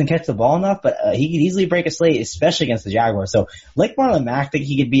 He doesn't catch the ball enough, but he could easily break a slate, especially against the Jaguars. So, like Marlon Mack, I think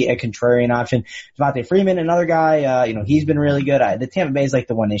he could be a contrarian option. Devontae Freeman, another guy, he's been really good. The Tampa Bay is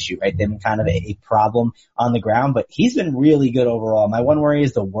the one issue, right? They've been kind of a problem on the ground, but he's been really good overall. My one worry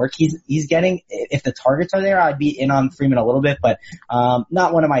is the work he's getting. If the targets are there, I'd be in on Freeman a little bit, but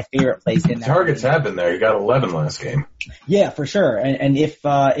not one of my favorite plays in that. Targets have been there. He got 11 last game. Yeah, for sure. And if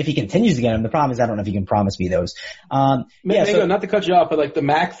he continues to get them, the problem is I don't know if he can promise me those. Not to cut you off, but the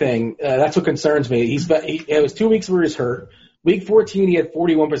Mac thing, that's what concerns me. It was 2 weeks where he's hurt. Week 14, he had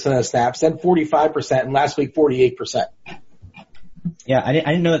 41% of the snaps, then 45%, and last week 48%. Yeah, I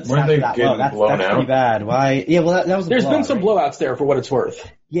didn't know that. Weren't they getting blown out? Pretty bad. Why? Yeah, well, that was. There's been some blowouts there for what it's worth.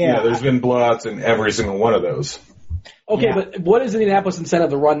 Yeah, there's been blowouts in every single one of those. Okay, but what is Indianapolis' incentive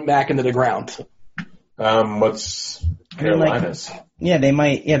to run back into the ground? What's Carolina's? They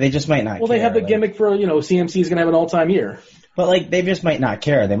might. Yeah, they just might not. Well, they have the gimmick for CMC is going to have an all-time year. But they just might not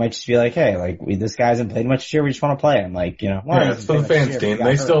care. They might just be like, hey, this guy hasn't played much this year. We just want to play him. It's for the fans team.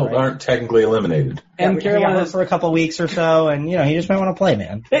 They still aren't technically eliminated. And Carolina's for a couple of weeks or so, and he just might want to play,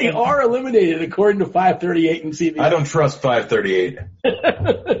 man. They are eliminated according to 538 and CBS. I don't trust 538.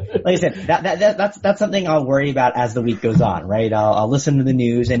 Like I said, that's something I'll worry about as the week goes on, right? I'll listen to the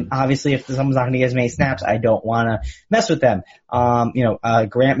news, and obviously if someone's not going to get as many snaps, I don't want to mess with them.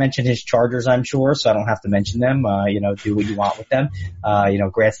 Grant mentioned his Chargers, I'm sure, so I don't have to mention them. Do what you want with them.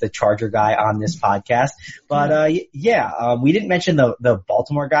 Grant's the Charger guy on this podcast. But, we didn't mention the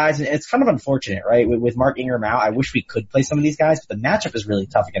Baltimore guys, and it's kind of unfortunate, right? With Mark Ingram out, I wish we could play some of these guys, but the matchup is really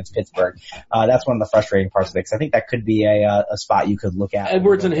tough against Pittsburgh. That's one of the frustrating parts of it, because I think that could be a spot you could look at.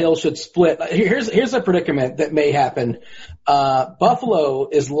 Edwards and Hill should split. Here's a predicament that may happen. Buffalo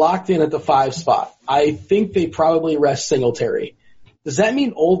is locked in at the 5 spot. I think they probably rest Singletary. Does that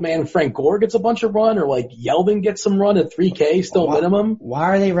mean old man Frank Gore gets a bunch of run, or Yeldon gets some run at 3K still minimum? Why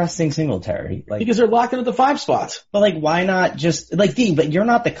are they resting Singletary? Because they're locked in at the 5 spots. But why not just Dean? But you're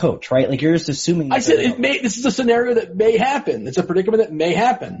not the coach, right? You're just assuming. I said this is a scenario that may happen. It's a predicament that may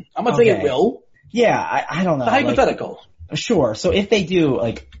happen. I'm not saying it will. Yeah, I don't know. It's a hypothetical. Sure. So if they do,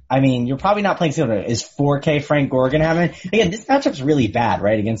 you're probably not playing Singletary. Is 4K Frank Gore going to have it? Again, this matchup's really bad,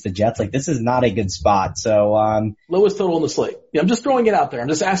 right, against the Jets. This is not a good spot. So, lowest total on the slate. Yeah, I'm just throwing it out there. I'm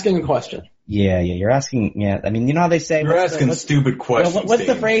just asking a question. Yeah, you're asking, you know how they say. You're asking stupid questions. What's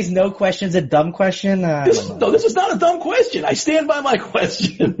the phrase, no question's a dumb question? This is not a dumb question. I stand by my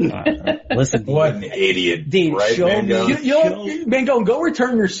question. Listen, what an idiot. Dean, right, show me. Mangone, go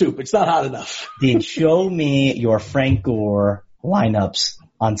return your soup. It's not hot enough. Dean, show me your Frank Gore lineups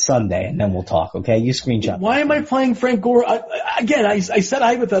on Sunday, and then we'll talk, okay? You screenshot. Why am I playing Frank Gore? I said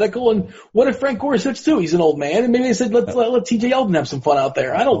hypothetical, and what if Frank Gore sits too? He's an old man, and maybe they said, let TJ Yeldon have some fun out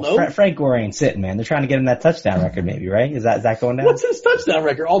there. I don't know. Frank Gore ain't sitting, man. They're trying to get him that touchdown record, maybe, right? Is that going down? What's his touchdown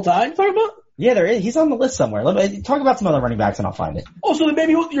record? All time? Talk about? Yeah, there is. He's on the list somewhere. Talk about some other running backs, and I'll find it. Oh, so then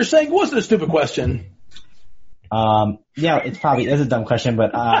maybe what you're saying wasn't a stupid question. It's a dumb question,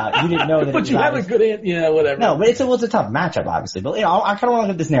 but you didn't know that. But you have a good answer. Yeah, whatever. No, but it's a tough matchup, obviously. But I kind of want to look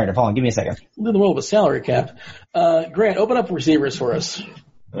at this narrative. Hold on, give me a second. We're in the world of a salary cap. Grant, open up receivers for us.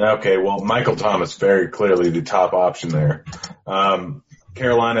 Okay, well, Michael Thomas very clearly the top option there.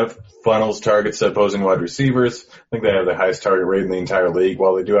 Carolina funnels targets to opposing wide receivers. I think they have the highest target rate in the entire league.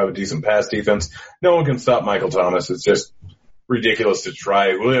 While they do have a decent pass defense, no one can stop Michael Thomas. It's just ridiculous to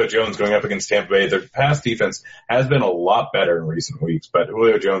try. Julio Jones going up against Tampa Bay. Their pass defense has been a lot better in recent weeks, but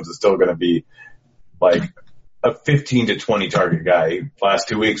Julio Jones is still going to be like a 15 to 20 target guy. Last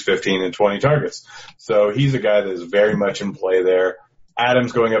 2 weeks, 15 and 20 targets. So he's a guy that is very much in play there.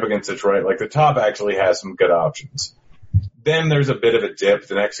 Adams going up against Detroit. Like the top actually has some good options. Then there's a bit of a dip.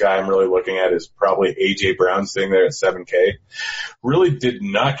 The next guy I'm really looking at is probably A.J. Brown sitting there at 7K. Really did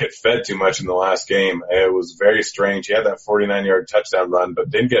not get fed too much in the last game. It was very strange. He had that 49-yard touchdown run, but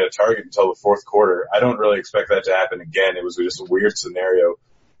didn't get a target until the fourth quarter. I don't really expect that to happen again. It was just a weird scenario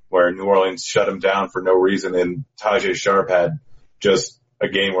where New Orleans shut him down for no reason, and Tajay Sharp had just a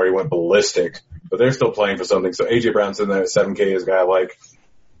game where he went ballistic. But they're still playing for something. So A.J. Brown sitting there at 7K is a guy I like.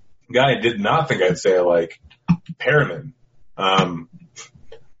 Guy I did not think I'd say I like. Perriman.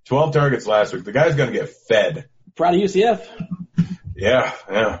 12 targets last week. The guy's going to get fed. Proud of UCF. Yeah.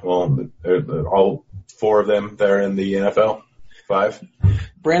 Well, all 4 of them, they're in the NFL. 5.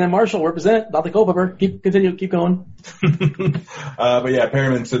 Brandon Marshall, represent. Not the Culpepper. Keep going. But yeah,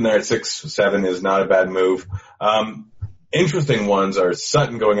 Perriman sitting there at 6-7 is not a bad move. Interesting ones are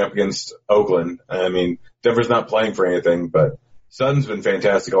Sutton going up against Oakland. I mean, Denver's not playing for anything, but Sutton's been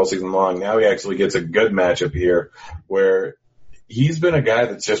fantastic all season long. Now he actually gets a good matchup here where he's been a guy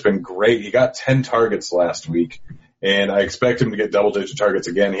that's just been great. He got 10 targets last week, and I expect him to get double-digit targets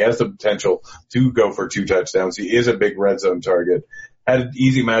again. He has the potential to go for 2 touchdowns. He is a big red zone target. Had an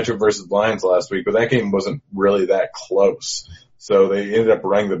easy matchup versus Lions last week, but that game wasn't really that close. So they ended up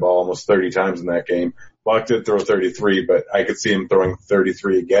running the ball almost 30 times in that game. Buck did throw 33, but I could see him throwing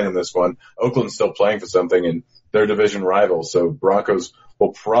 33 again in this one. Oakland's still playing for something, and they're division rivals, so Broncos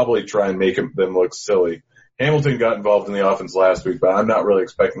will probably try and make them look silly. Hamilton got involved in the offense last week, but I'm not really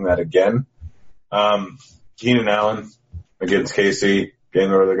expecting that again. Keenan Allen against KC,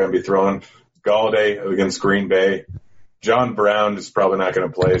 game where they're going to be throwing. Galladay against Green Bay. John Brown is probably not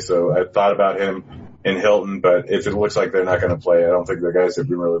going to play, so I thought about him in Hilton, but if it looks like they're not going to play, I don't think they're guys that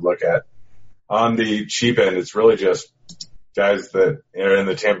we really look at. On the cheap end, it's really just guys that are in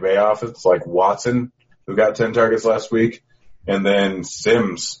the Tampa Bay offense, like Watson, who got 10 targets last week, and then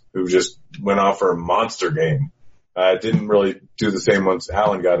Sims, who just went off for a monster game. Didn't really do the same once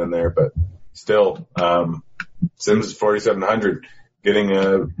Allen got in there, but still, Sims is 4,700, getting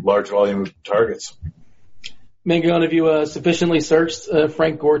a large volume of targets. Mangone, have you sufficiently searched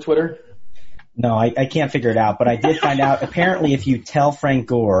Frank Gore Twitter? No, I can't figure it out, but I did find out apparently if you tell Frank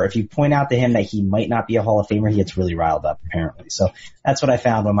Gore, if you point out to him that he might not be a Hall of Famer, he gets really riled up apparently. So that's what I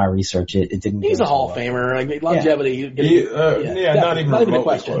found on my research. It didn't. He's a Hall of Famer. Like longevity. Not even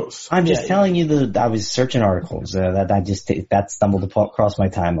remotely close. I'm just telling you I was searching articles that stumbled across my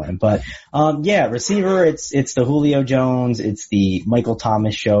timeline. But receiver, it's the Julio Jones, it's the Michael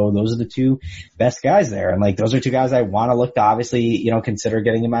Thomas show. Those are the 2 best guys there, and like those are 2 guys I want to look to obviously consider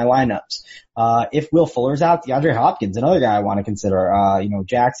getting in my lineups. If Will Fuller's out, DeAndre Hopkins, another guy I want to consider.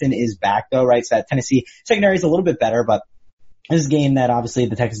 Jackson is back though, right? So that Tennessee secondary is a little bit better, but this is a game that obviously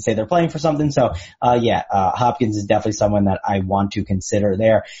the Texans say they're playing for something. So, Hopkins is definitely someone that I want to consider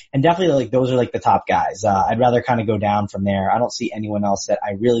there. And definitely like those are like the top guys. I'd rather kind of go down from there. I don't see anyone else that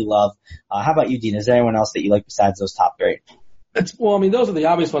I really love. How about you, Dean? Is there anyone else that you like besides those top 3? Those are the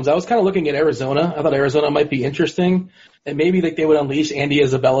obvious ones. I was kind of looking at Arizona. I thought Arizona might be interesting. And maybe like they would unleash Andy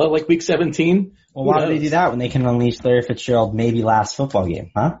Isabella like week 17. Well, why do they do that when they can unleash Larry Fitzgerald maybe last football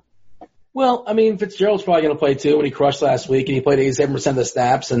game, huh? Well, I mean, Fitzgerald's probably going to play too when he crushed last week and he played 87% of the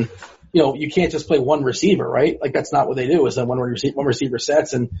snaps. And, you can't just play one receiver, right? Like that's not what they do is that one receiver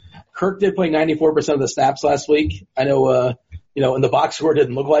sets. And Kirk did play 94% of the snaps last week. I know, in the box score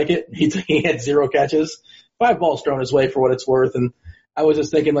didn't look like it. He had 0 catches, 5 balls thrown his way for what it's worth. And I was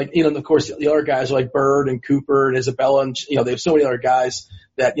just thinking of course the other guys are like Bird and Cooper and Isabella and, they have so many other guys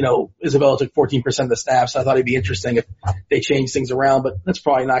that, Isabella took 14% of the snaps. So I thought it'd be interesting if they change things around, but that's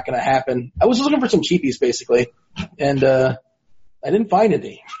probably not going to happen. I was just looking for some cheapies basically. And, I didn't find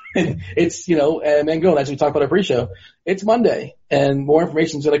any. It's, Mangone, as we talked about our pre-show, it's Monday and more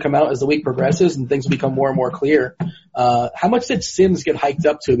information is going to come out as the week progresses and things will become more and more clear. How much did Sims get hiked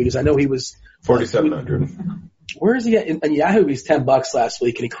up to? Because I know he was 4,700. Where is he at? On Yahoo, he's $10 last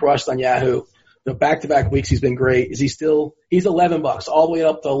week and he crushed on Yahoo. Back-to-back weeks he's been great. Is he still, he's $11, all the way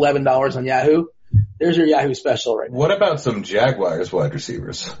up to $11 on Yahoo. There's your Yahoo special right now. What about some Jaguars wide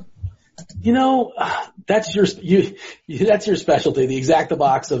receivers? That's your specialty, the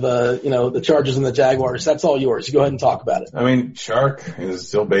Exacta-box of, the Chargers and the Jaguars. That's all yours. You go ahead and talk about it. I mean, Chark is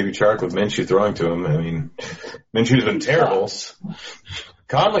still baby Chark with Minshew throwing to him. I mean, Minshew's been terrible.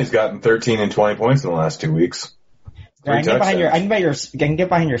 Conley's gotten 13 and 20 points in the last 2 weeks. I can get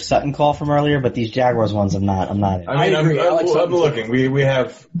behind your Sutton call from earlier, but these Jaguars ones I'm not in. I mean, I'm looking. We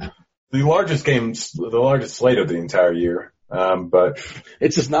have the largest slate of the entire year. But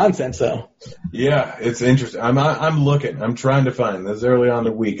it's just nonsense, though. Yeah, it's interesting. I'm looking. I'm trying to find this early on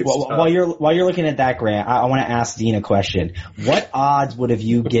the week. While you're looking at that, Grant, I want to ask Dean a question. What odds would have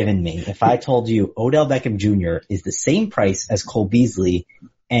you given me if I told you Odell Beckham Jr. is the same price as Cole Beasley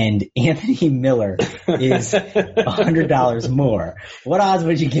and Anthony Miller is $100 more? What odds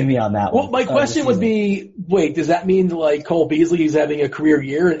would you give me on that one? Well, my question would be, wait, does that mean like Cole Beasley is having a career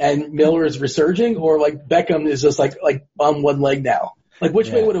year and Miller is resurging, or like Beckham is just like on one leg now? Like which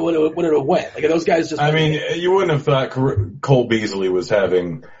way would it have went? Like are those guys just? I mean, you wouldn't have thought Cole Beasley was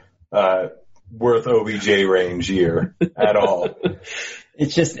having worth OBJ range year at all.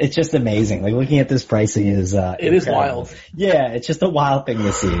 It's just amazing. Like looking at this pricing is it is wild. Yeah, it's just a wild thing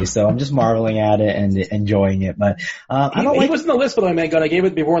to see. So I'm just marveling at it and enjoying it. But he was in the list, by the way, man. Gun, I gave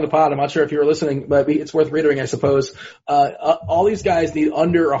it before in the pod. I'm not sure if you were listening, but it's worth reiterating, I suppose. All these guys need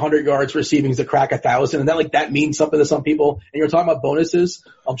under 100 yards receiving to crack 1,000, and that means something to some people. And you're talking about bonuses.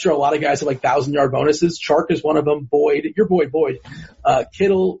 I'm sure a lot of guys have like 1,000-yard bonuses. Chark is one of them. Boyd, your boy Boyd,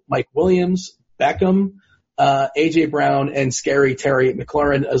 Kittle, Mike Williams, Beckham. A.J. Brown and Scary Terry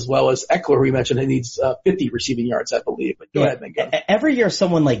McLaurin, as well as Eckler, who you mentioned, he needs 50 receiving yards, I believe. But go ahead, man. Go. Every year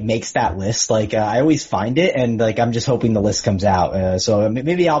someone like makes that list. Like I always find it, and like I'm just hoping the list comes out. So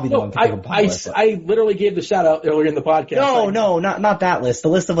maybe I'll be the one to compile it. I literally gave the shout out earlier in the podcast. No, not that list. The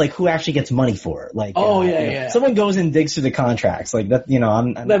list of like who actually gets money for it. Like yeah. Someone goes and digs through the contracts. Like that,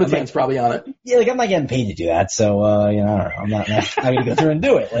 I'm Levitan's probably on it. Yeah, like I'm not getting paid to do that. So I don't know. I'm not gonna go through and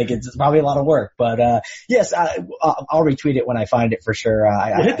do it. Like it's probably a lot of work. But yes, I'll retweet it when I find it for sure.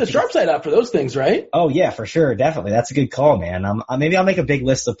 Hit the sharp side up for those things, right? Oh yeah, for sure, definitely. That's a good call, man. Maybe I'll make a big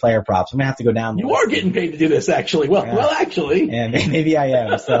list of player props. I'm gonna have to go down. You are getting paid to do this, actually. Well, actually. Yeah, maybe I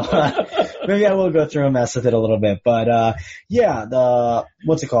am. So maybe I will go through and mess with it a little bit. But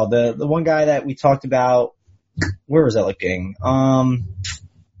what's it called? The one guy that we talked about. Where was that looking?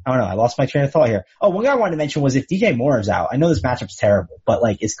 I don't know. I lost my train of thought here. Oh, one guy I wanted to mention was if DJ Moore is out. I know this matchup's terrible, but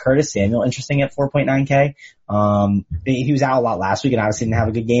like, is Curtis Samuel interesting at 4.9K? He was out a lot last week and obviously didn't have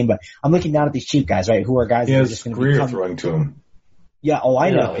a good game, but I'm looking down at these cheap guys, right? Who are guys that are just going to be throwing to him. Yeah. Oh, I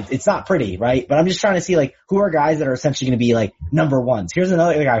know. It's not pretty, right? But I'm just trying to see like who are guys that are essentially going to be like number ones. Here's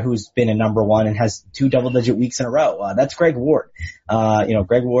another guy who's been a number one and has 2 double-digit weeks in a row. That's Greg Ward.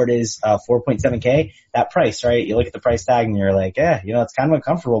 Greg Ward is 4.7K. That price, right? You look at the price tag and you're like, it's kind of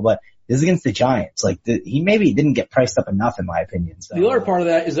uncomfortable, but this is against the Giants. Like he maybe didn't get priced up enough in my opinion. So. The other part of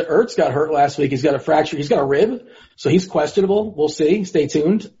that is that Ertz got hurt last week. He's got a fracture. He's got a rib, so he's questionable. We'll see. Stay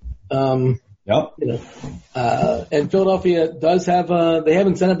tuned. Yep. And Philadelphia does have they have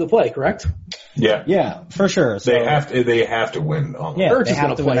incentive to play, correct? Yeah. Yeah, for sure. So, they have to win. Ertz is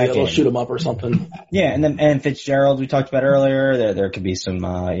going to play. They'll shoot him up or something. Yeah, and Fitzgerald we talked about earlier. There could be some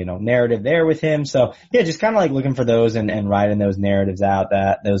narrative there with him. So yeah, just kind of like looking for those and riding those narratives out.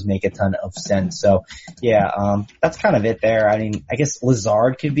 That those make a ton of sense. So yeah, that's kind of it there. I mean, I guess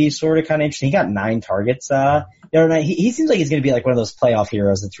Lazard could be sort of kind of interesting. He got 9 targets. He seems like he's going to be like one of those playoff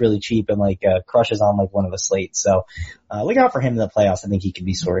heroes that's really cheap and like crushes on like one of the slates. So look out for him in the playoffs. I think he could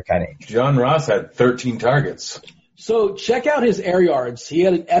be sort of kind of interesting. John Ross had 13 targets. So check out his air yards. He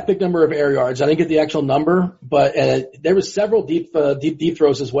had an epic number of air yards. I didn't get the actual number, but there was several deep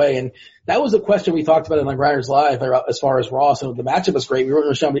throws his way, and that was a question we talked about in Grinders Live as far as Ross. And the matchup was great. We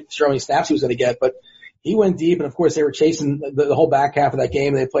weren't sure how many snaps he was going to get, but he went deep, and of course they were chasing the whole back half of that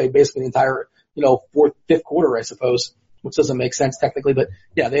game. They played basically the entire fifth quarter, I suppose, which doesn't make sense technically, but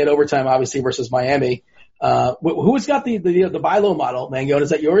yeah, they had overtime obviously versus Miami. Who's got the buy low model, Mango?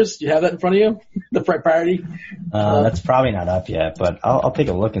 Is that yours? Do you have that in front of you? The priority? That's probably not up yet, but I'll take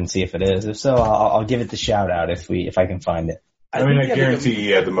a look and see if it is. If so, I'll give it the shout out if I can find it. I guarantee he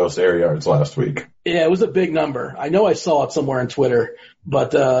had the most air yards last week. Yeah, it was a big number. I know I saw it somewhere on Twitter,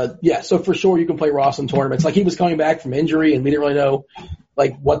 but so for sure you can play Ross in tournaments. Like he was coming back from injury and we didn't really know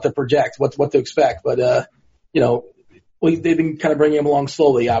like what to project, what to expect, but they've been kind of bringing him along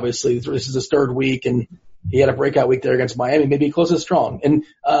slowly. Obviously, this is his 3rd week, and he had a breakout week there against Miami. Maybe he closes strong. And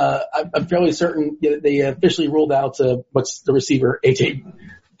I'm fairly certain they officially ruled out what's the receiver, A.J.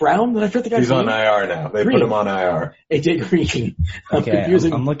 Brown? Did I forget the guy's He's on name? IR now. They Green. put him on IR. AJ Green. Okay,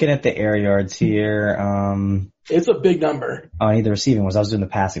 I'm looking at the air yards here. It's a big number. Oh, I need the receiving ones. I was doing the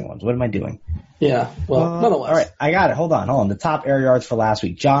passing ones. What am I doing? Yeah, well, nonetheless. All right, I got it. Hold on. The top air yards for last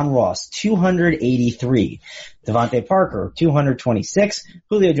week. John Ross, 283. Devontae Parker, 226.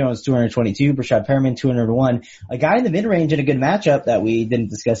 Julio Jones, 222. Brashad Perriman, 201. A guy in the mid-range in a good matchup that we didn't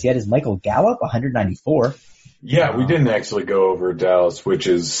discuss yet is Michael Gallup, 194. Yeah, we didn't actually go over Dallas, which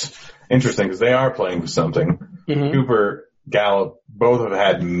is interesting because they are playing for something. Mm-hmm. Cooper, Gallup, both have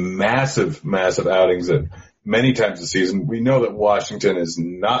had massive outings at many times this season. We know that Washington is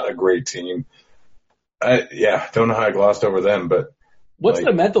not a great team. Don't know how I glossed over them, but what's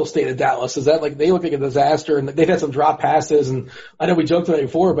the mental state of Dallas? Is that like they look like a disaster and they've had some drop passes, and I know we joked about it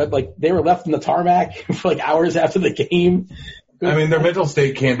before, but like they were left in the tarmac for like hours after the game. I mean, their mental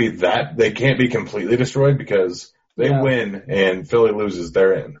state can't be that. They can't be completely destroyed because they win and Philly loses,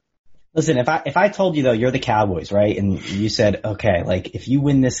 they're in. Listen, if I told you though, you're the Cowboys, right? And you said, okay, like if you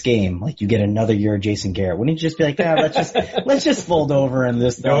win this game, like you get another year of Jason Garrett, wouldn't you just be like, yeah, let's just fold over and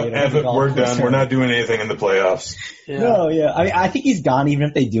this. No, we're done. We're not doing anything in the playoffs. Yeah. No, yeah. I mean, I think he's gone even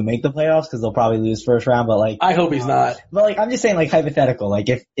if they do make the playoffs because they'll probably lose first round, but like. I hope he's not. But like, I'm just saying like hypothetical, like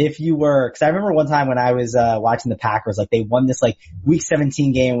if you were, cause I remember one time when I was, watching the Packers, like they won this like week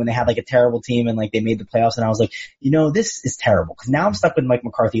 17 game when they had like a terrible team and like they made the playoffs and I was like, this is terrible cause now I'm stuck with Mike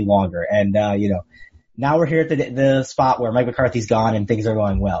McCarthy longer and, now we're here at the spot where Mike McCarthy's gone and things are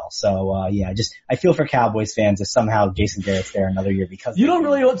going well. So, I feel for Cowboys fans if somehow Jason Garrett's there another year because you don't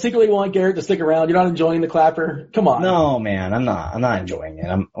really particularly want Garrett to stick around. You're not enjoying the clapper. Come on. No, man, I'm not enjoying it.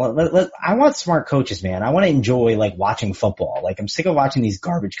 I want smart coaches, man. I want to enjoy like watching football. Like I'm sick of watching these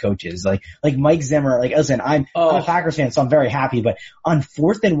garbage coaches like Mike Zimmer. Like listen, I'm a Packers fan, so I'm very happy, but on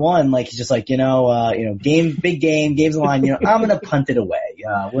 4th and 1, like he's just like, game's on the line, I'm going to punt it away.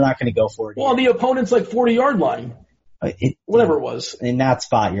 We're not going to go for it. Well, the opponent's like 40-yard line. Whatever it was. In that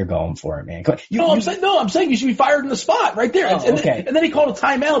spot, you're going for it, man. I'm saying you should be fired in the spot right there. Okay. And then he called a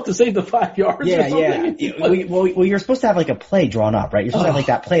timeout to save the 5 yards or something. Yeah. Well, you're supposed to have like a play drawn up, right? You're supposed to have like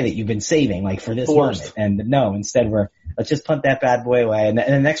that play that you've been saving like for this moment. And no, instead let's just punt that bad boy away. And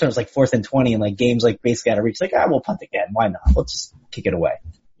the next one was like 4th and 20 and like games like basically out of reach. Like, we'll punt again. Why not? Let's just kick it away.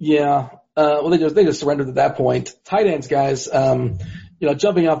 Yeah. Well, they just surrendered at that point. Tight ends, guys.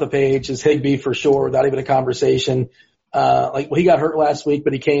 Jumping off the page is Higbee for sure, without even a conversation. He got hurt last week,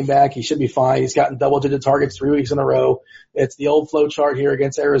 but he came back. He should be fine. He's gotten double-digit targets 3 weeks in a row. It's the old flow chart here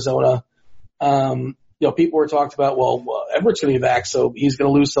against Arizona. People were talking about, Everett's going to be back, so he's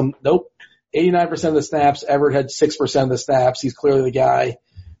going to lose some. Nope. 89% of the snaps. Everett had 6% of the snaps. He's clearly the guy.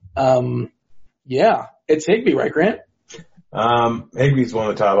 It's Higbee, right, Grant? Higbee's one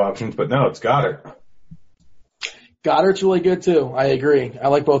of the top options, but no, it's Goddard. Goddard's really good too. I agree. I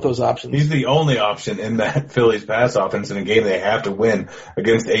like both those options. He's the only option in that Phillies pass offense in a game they have to win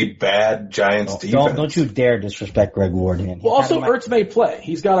against a bad Giants defense. Don't you dare disrespect Greg Ward, man. Well, also Ertz may play.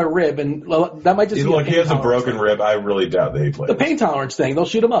 He's got a rib, and that might just be he has a broken rib. I really doubt that he plays. The pain tolerance thing. They'll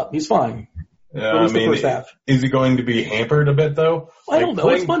shoot him up. He's fine. The first half. Is he going to be hampered a bit though? I don't know.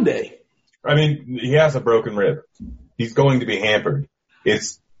 It's Monday. I mean, he has a broken rib. He's going to be hampered.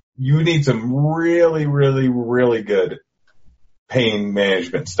 You need some really, really, really good pain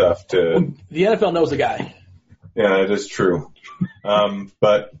management stuff to. The NFL knows the guy. Yeah, it is true.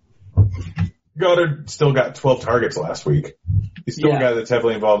 But Goddard still got 12 targets last week. He's still a guy that's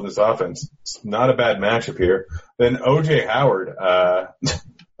heavily involved in this offense. It's not a bad matchup here. Then O.J. Howard,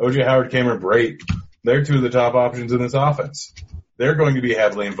 Cameron Brate, they're two of the top options in this offense. They're going to be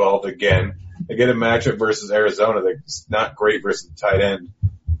heavily involved again. They get a matchup versus Arizona that's not great versus the tight end.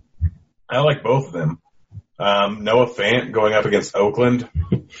 I like both of them. Noah Fant going up against Oakland.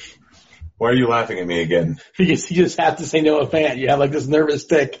 Why are you laughing at me again? Because you just have to say Noah Fant. You have like this nervous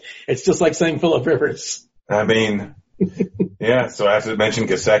tick. It's just like saying Phillip Rivers. I mean, yeah, so I have to mention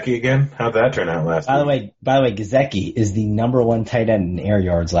Gesicki again? How'd that turn out last week? By the way, Gesicki is the number 1 tight end in air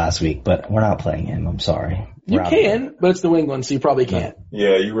yards last week, but we're not playing him. I'm sorry. You can, but it's New England, so you probably can't.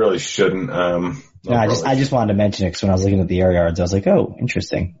 Yeah, you really shouldn't. I just wanted to mention it because when I was looking at the air yards, I was like, oh,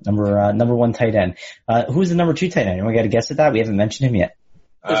 interesting. Number 1 tight end. Who's the number 2 tight end? Anyone got a guess at that? We haven't mentioned him yet.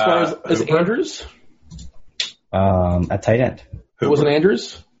 As far as Andrews? At tight end. Was it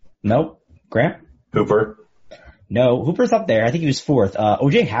Andrews? Nope. Grant? Hooper? No, Hooper's up there. I think he was 4th.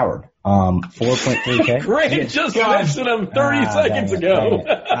 O.J. Howard, 4.3K. Grant just mentioned him 30 seconds ago.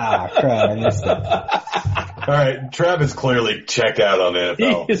 Crap, I missed it. All right, Travis clearly checked out on the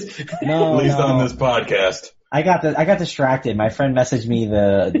NFL. No, at least on this podcast. I got distracted. My friend messaged me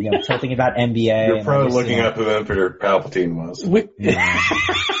tilting about NBA. You're probably looking up who Emperor Palpatine was.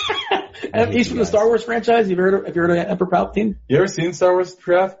 He's from the Star Wars franchise. Have you heard of Emperor Palpatine? You ever seen Star Wars,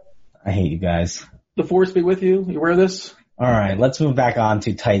 Trav? I hate you guys. The Force be with you. You aware of this? All right, let's move back on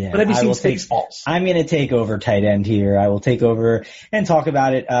to tight end. But have you seen Spaceballs? I'm going to take over tight end here. I will take over and talk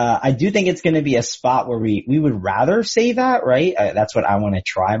about it. I do think it's going to be a spot where we would rather say that, right? That's what I want to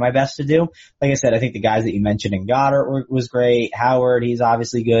try my best to do. Like I said, I think the guys that you mentioned in Goddard was great. Howard, he's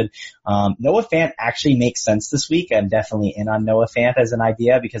obviously good. Noah Fant actually makes sense this week. I'm definitely in on Noah Fant as an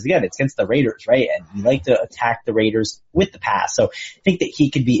idea because, again, it's against the Raiders, right? And we like to attack the Raiders with the pass. So I think that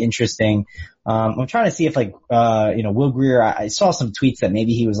he could be interesting. I'm trying to see if Will Grier, I saw some tweets that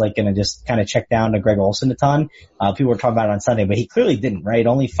maybe he was like going to just kind of check down to Greg Olsen a ton. People were talking about it on Sunday, but he clearly didn't, right?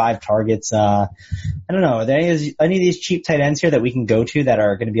 Only 5 targets. I don't know. Are there any of these cheap tight ends here that we can go to that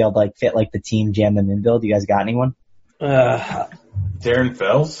are going to be able to like fit like the team jam them in build? You guys got anyone? Darren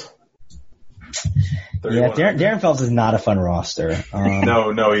Fells? Yeah, Darren Fells is not a fun roster.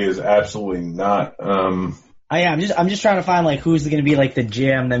 No, he is absolutely not. I'm just trying to find like who's going to be like the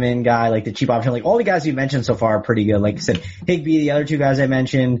jam them in guy, like the cheap option. Like all the guys you mentioned so far are pretty good. Like I said, Higbee, the other 2 guys I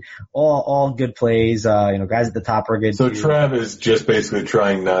mentioned, all good plays. Guys at the top are good. So too. Trav is just basically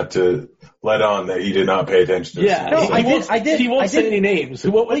trying not to let on that he did not pay attention to. Yeah, no, I did. He won't say any names.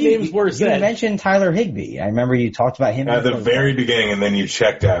 What names were said? You mentioned Tyler Higbee. I remember you talked about him at the very beginning, and then you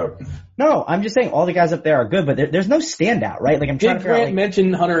checked out. No, I'm just saying all the guys up there are good, but there's no standout, right? Like I'm trying to figure out. Did Grant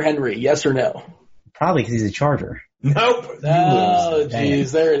mention Hunter Henry? Yes or no? Probably because he's a Charger. Nope. Oh,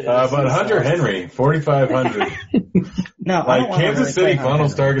 jeez, there it is. But Hunter Henry, 4,500. No, like Kansas City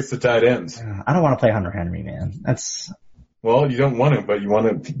funnels targets to tight ends. I don't want to play Hunter Henry, man. Well, you don't want him, but you want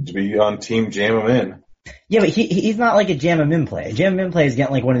him to be on team jam him in. Yeah, but he's not like a jam him in play. Jam him in play is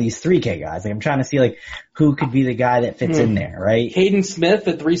getting like one of these 3K guys. Like I'm trying to see like who could be the guy that fits in there, right? Hayden Smith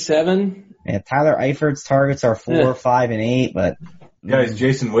at 3.7. Yeah, Tyler Eifert's targets are 4, 5, and 8, but guys,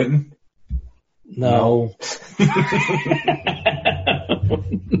 Jason Witten. No.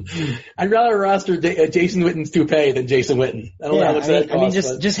 I'd rather roster Jason Witten's toupee than Jason Witten. I don't know how much that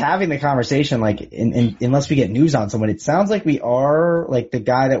costs. Just having the conversation, like, unless we get news on someone, it sounds like we are, like, the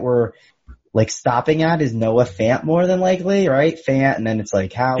guy that we're, like, stopping at is Noah Fant more than likely, right? Fant, and then it's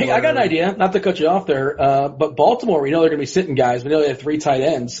like, Howard. Hey, I got an idea, not to cut you off there, but Baltimore, we know they're going to be sitting guys. We know they have 3 tight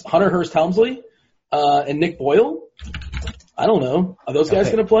ends. Hunter Hurst-Helmsley, and Nick Boyle. I don't know. Are those guys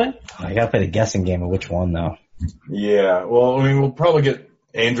going to play? I got to play the guessing game of which one, though. Yeah. Well, I mean, we'll probably get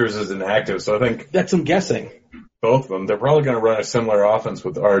Andrews as inactive, so I think that's some guessing. Both of them. They're probably going to run a similar offense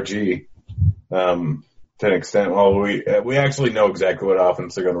with RG to an extent. Well, we actually know exactly what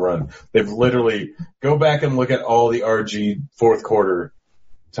offense they're going to run. They've literally go back and look at all the RG fourth quarter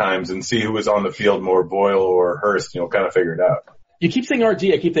times and see who was on the field more, Boyle or Hurst. You'll kind of figure it out. You keep saying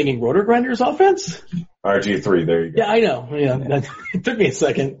RG. I keep thinking Rotor Grinders offense. RG3, there you go. Yeah, I know. Yeah. It took me a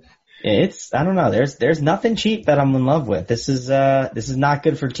second. I don't know. There's nothing cheap that I'm in love with. This is not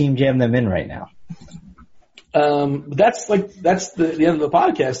good for Team Jam them in right now. That's the end of the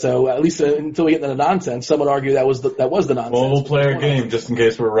podcast. So at least until we get into the nonsense, some would argue that was the nonsense. Well, we'll play our game just in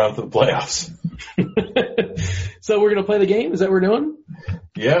case we're around for the playoffs. So we're gonna play the game. Is that what we're doing?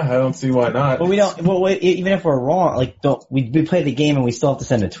 Yeah, I don't see why not. But we don't. Well, even if we're wrong, like we play the game and we still have to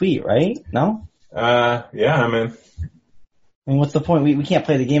send a tweet, right? No. Yeah, I'm in. I mean, what's the point? We can't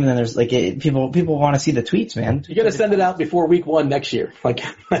play the game and then there's like people want to see the tweets, man. You got to send it out before week 1 next year.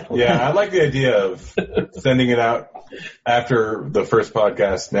 Yeah, I like the idea of sending it out after the first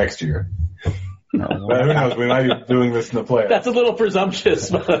podcast next year. But who knows? We might be doing this in the playoffs. That's a little presumptuous,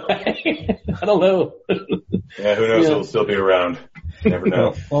 by the way. I don't know. Yeah, who knows? It'll still be around. You never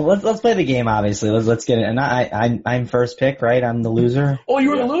know. Well, let's play the game. Obviously, let's get it. And I'm first pick, right? I'm the loser. Oh,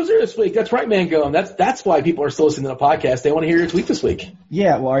 you were the loser this week. That's right, Mango. And that's why people are still listening to the podcast. They want to hear your tweet this week.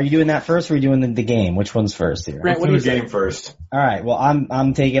 Yeah. Well, are you doing that first, or are you doing the game? Which one's first here? Grant, what do you say? Game first. All right. Well,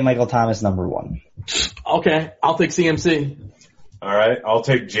 I'm taking Michael Thomas number 1. Okay, I'll take CMC. All right, I'll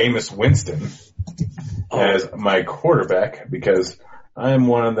take Jameis Winston as my quarterback because I'm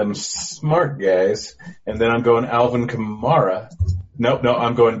one of them smart guys. And then I'm going Alvin Kamara. No,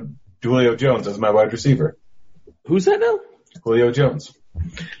 I'm going Julio Jones as my wide receiver. Who's that now? Julio Jones.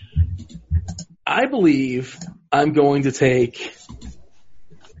 I believe I'm going to take.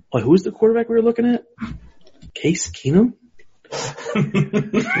 Wait, who's the quarterback we were looking at? Case Keenum.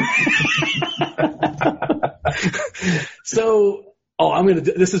 So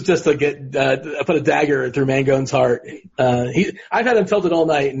This is just to get, put a dagger through Mangone's heart. I've had him tilted all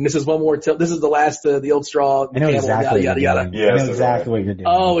night, and this is one more tilt. This is the last, the old straw. I know exactly yada, yada. Yes, I know exactly what you're doing.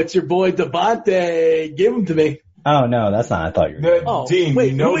 Oh, it's your boy Devontae. Give him to me. Oh, no, that's not. I thought you were. Dean,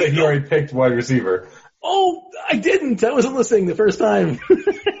 you know that he already picked wide receiver. Oh, I didn't. I wasn't listening the first time.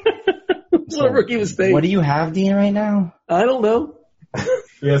 What a rookie mistake. What do you have, Dean, right now? I don't know.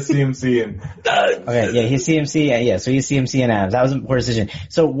 Yes, CMC and Okay, yeah, he's CMC, yeah, so he's CMC and Adams. That was a poor decision.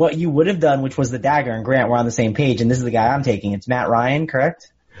 So what you would have done, which was the dagger and Grant, we're on the same page, and this is the guy I'm taking. It's Matt Ryan,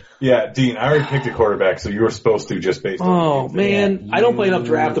 correct? yeah, Dean, I already picked a quarterback, so you were supposed to just based on. Oh man, Yeah, I don't play enough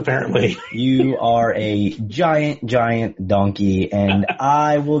draft apparently. You are a giant donkey, and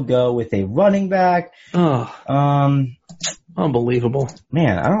I will go with a running back. Oh, unbelievable.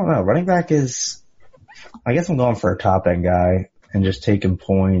 Man, I don't know. Running back is, I guess I'm going for a top end guy and just taking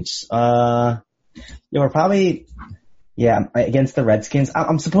points. We're probably, against the Redskins.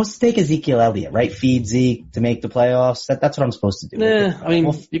 I'm supposed to take Ezekiel Elliott, right? Feed Zeke to make the playoffs. That's what I'm supposed to do. I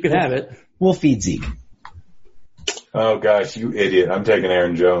mean, you could have it. We'll feed Zeke. Oh gosh, you idiot! I'm taking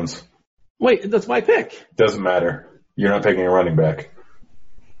Aaron Jones. Wait, that's my pick. Doesn't matter. You're not taking a running back.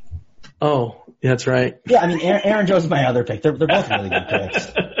 Oh, yeah, that's right. Yeah, I mean, Aaron Jones is my other pick. They're both really good picks.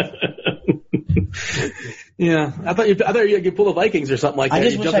 Yeah, I thought you could pull the Vikings or something like that. I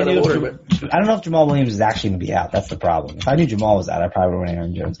just You wish jumped I out of knew. order, but I don't know if Jamal Williams is actually going to be out. That's the problem. If I knew Jamal was out, I probably would have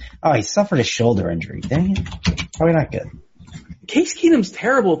Aaron Jones. Oh, he suffered a shoulder injury. Dang it. Probably not good. Case Keenum's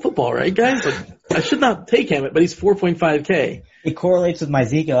terrible at football, right, guys? Like, I should not take him, but he's 4.5K. It correlates with my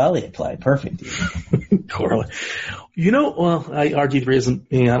Ezekiel Elliott play. Perfect. Correlate. RG3 isn't.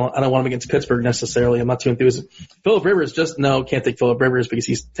 I don't want him against Pittsburgh necessarily. I'm not too enthused. Phillip Rivers, can't take Phillip Rivers because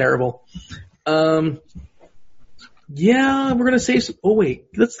he's terrible. Yeah, we're gonna say. Oh wait,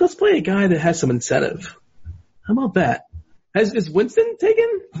 let's play a guy that has some incentive. How about that? Is Winston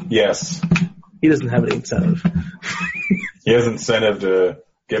taken? Yes, he doesn't have any incentive. he has incentive to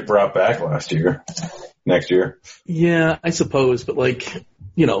get brought back next year. Yeah, I suppose, but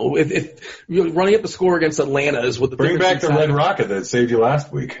if you're running up the score against Atlanta is what the bring back the Red Rocket that saved you last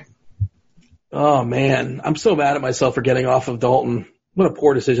week. Oh man, I'm so mad at myself for getting off of Dalton. What a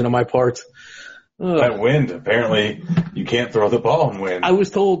poor decision on my part. That wind, apparently you can't throw the ball in wind. I was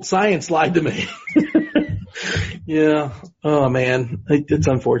told science lied to me. Yeah. Oh man, it's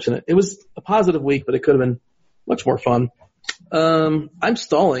unfortunate. It was a positive week, but it could have been much more fun. I'm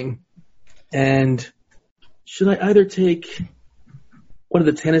stalling, and should I either take one of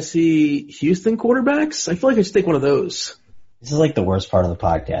the Tennessee-Houston quarterbacks? I feel like I should take one of those. This is like the worst part of the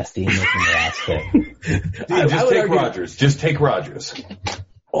podcast, Dean making the last pick. Dean, just take Rodgers. Just take Rodgers.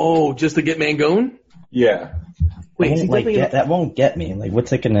 Oh, just to get Mangone? Yeah. Wait, that won't get me. Like,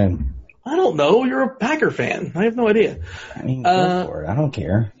 what's it gonna? I don't know. You're a Packer fan. I have no idea. I mean, go for it. I don't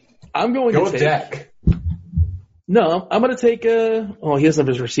care. I'm going to take with Dak. No, I'm going to take. He doesn't have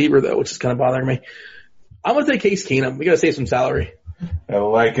his receiver though, which is kind of bothering me. I'm going to take Case Keenum. We got to save some salary. I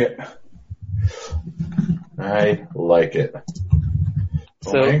like it.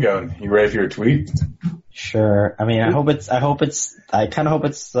 So, Mangone, you ready for your tweet? Sure. I mean, I kind of hope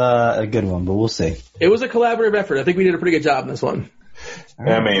it's a good one, but we'll see. It was a collaborative effort. I think we did a pretty good job in this one.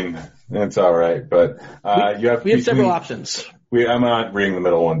 I mean, it's all right, but we have several options. I'm not reading the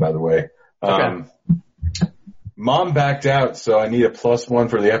middle one, by the way. Okay. Mom backed out, so I need a +1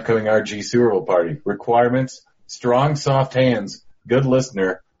 for the upcoming RG Super Bowl party. Requirements: strong, soft hands, good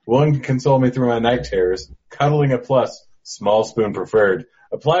listener, willing to console me through my night terrors, cuddling a plus, small spoon preferred.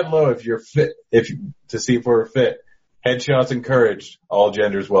 Apply below if you're fit, to see if we're fit. Headshots encouraged. All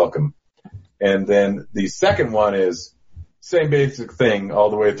genders welcome. And then the second one is same basic thing all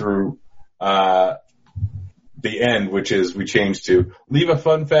the way through the end, which is we changed to leave a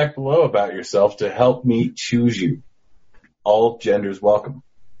fun fact below about yourself to help me choose you. All genders welcome.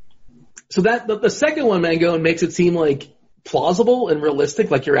 So that the second one, Mangone, makes it seem like plausible and realistic,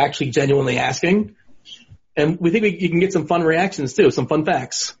 like you're actually genuinely asking. And we think you can get some fun reactions too, some fun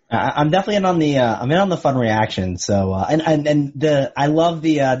facts. I'm definitely in on the fun reaction. So, I love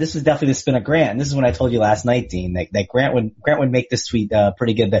this is definitely the spin of Grant. And this is when I told you last night, Dean, that Grant would make this tweet,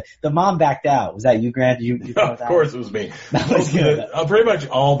 pretty good. The mom backed out. Was that you, Grant? Did you of course it was me. That was good. Pretty much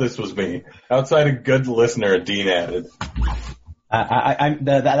all this was me. Outside a good listener, Dean added.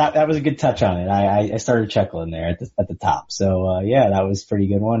 That was a good touch on it. I started chuckling there at the top. So, that was a pretty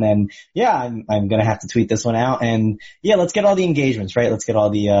good one. And I'm going to have to tweet this one out. And let's get all the engagements, right? Let's get all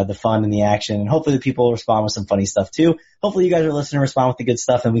the fun and the action. And hopefully the people respond with some funny stuff too. Hopefully you guys are listening to respond with the good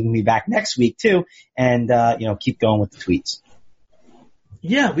stuff, and we can be back next week too. And, keep going with the tweets.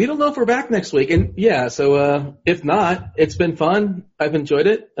 Yeah, we don't know if we're back next week. And yeah, so if not, it's been fun. I've enjoyed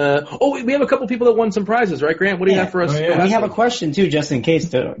it. We have a couple people that won some prizes, right, Grant? What do you have for us? We have a question too, just in case.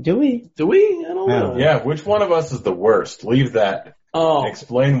 Do we? Do we? I don't know. Yeah, which one of us is the worst? Leave that. Oh.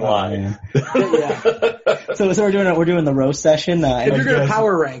 Explain why. Yeah. So we're doing the roast session. If you're gonna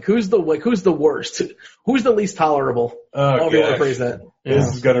power rank, who's the worst? Who's the least tolerable? Oh, you want to phrase that. Yeah.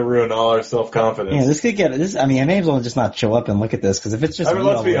 This is gonna ruin all our self-confidence. Yeah, this could get this. I mean, I may as well just not show up and look at this because if it's just,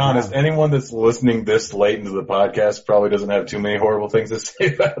 let's be honest. Anyone that's listening this late into the podcast probably doesn't have too many horrible things to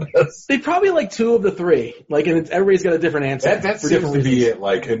say about us. They probably like 2 of the 3. Like, and everybody's got a different answer. That seems to be it.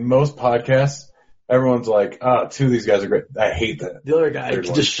 Like in most podcasts, everyone's like, 2 of these guys are great. I hate that. The other guy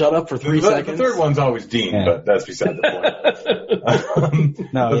just shut up for 3 seconds. The third one's always Dean, but that's beside the point.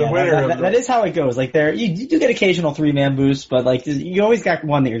 That is how it goes. Like you do get occasional 3-man boosts, but like you always got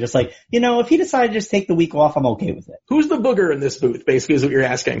one that you're just like, if he decided to just take the week off, I'm okay with it. Who's the booger in this booth, basically, is what you're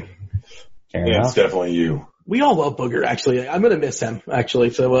asking. It's definitely you. We all love Booger, actually. I'm going to miss him, actually.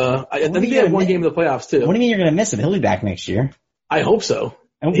 So I think he had one game in the playoffs, too. What do you mean you're going to miss him? He'll be back next year. I hope so.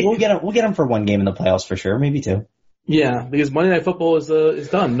 And we'll get him for 1 game in the playoffs for sure, maybe 2. Yeah, because Monday Night Football is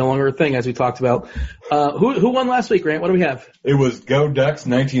done, no longer a thing, as we talked about. Who won last week, Grant? What do we have? It was Go Ducks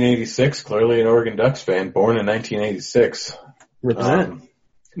 1986, clearly an Oregon Ducks fan, born in 1986. Represent.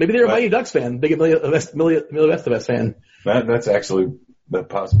 Maybe they're a Mighty Ducks fan, big Emilio Estevez fan. That's actually the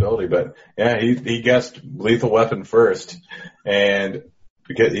possibility, but yeah, he guessed Lethal Weapon first, and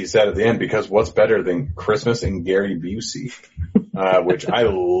because he said at the end, because what's better than Christmas and Gary Busey, which I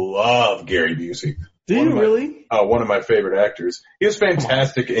love Gary Busey. Do you really? One of my favorite actors. He was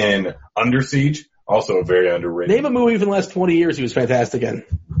fantastic in Under Siege, also very underrated. Name a movie from the last 20 years he was fantastic in.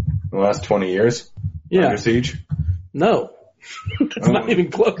 The last 20 years? Yeah. Under Siege? No. It's not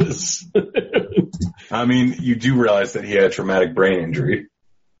even close. I mean, you do realize that he had a traumatic brain injury.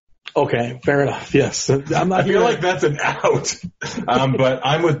 Okay, fair enough. Yes. I feel like that's an out. But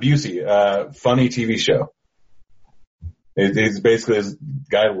I'm with Busey, funny TV show. He's basically, this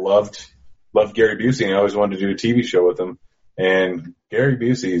guy loved Gary Busey, and I always wanted to do a TV show with him. And Gary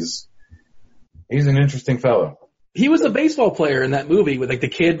Busey's, he's an interesting fellow. He was a baseball player in that movie with like the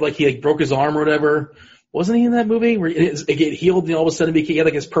kid, like he broke his arm or whatever. Wasn't he in that movie where it get healed and all of a sudden he had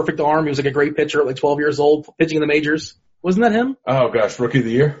like his perfect arm? He was like a great pitcher at like 12 years old, pitching in the majors. Wasn't that him? Oh gosh, Rookie of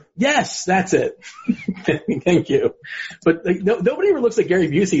the Year? Yes, that's it. Thank you. But like, nobody ever looks at Gary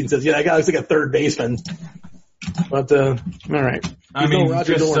Busey and says, yeah, that guy looks like a third baseman. But, all right. I mean,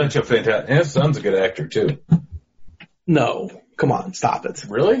 just such a fantastic, and his son's a good actor too. No. Come on, stop it.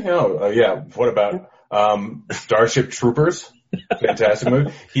 Really? Oh, yeah. What about, Starship Troopers? Fantastic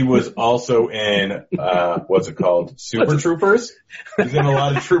movie. He was also in, what's it called? Super Troopers? He's in a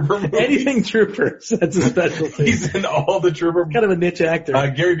lot of Trooper movies. Anything Troopers. That's a specialty. He's in all the Trooper movies. Kind of a niche actor.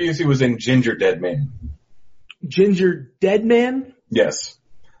 Gary Busey was in Ginger Dead Man. Ginger Dead Man? Yes.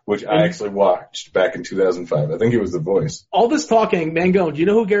 Which I actually watched back in 2005. I think he was the voice. All this talking, Mangone, do you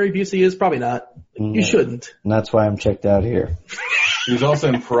know who Gary Busey is? Probably not. You shouldn't. And that's why I'm checked out here. He was also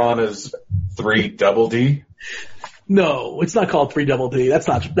in Piranha's 3 Double D. No, it's not called 3 Double D. That's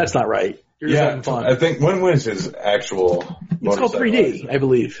not right. You're just having fun. I think, when was his actual It's called 3D, accident? I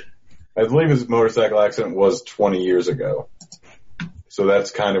believe. I believe his motorcycle accident was 20 years ago. So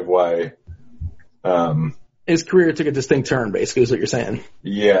that's kind of why, his career took a distinct turn, basically, is what you're saying.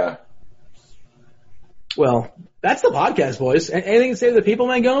 Yeah. Well, that's the podcast, boys. Anything to say to the people,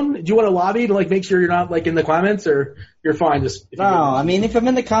 Mangone? Do you want to lobby to make sure you're not in the comments, or you're fine? I mean, if I'm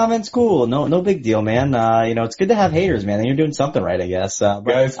in the comments, cool. No big deal, man. It's good to have haters, man. You're doing something right, I guess.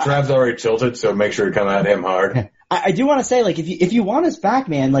 Guys, Trav's already tilted, so make sure to come at him hard. I do want to say, if you want us back,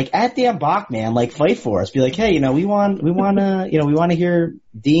 man, at Dan Bach, man, fight for us. Be like, hey, we want to hear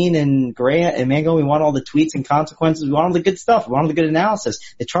Dean and Grant and Mango. We want all the tweets and consequences. We want all the good stuff. We want all the good analysis.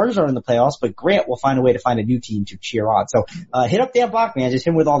 The Chargers are in the playoffs, but Grant will find a way to find a new team to cheer on. So, hit up Dan Bach, man. Just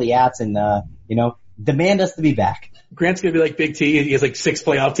hit him with all the ats and, demand us to be back. Grant's gonna be like Big T. He has 6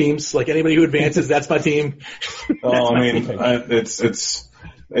 playoff teams. Anybody who advances, that's my team.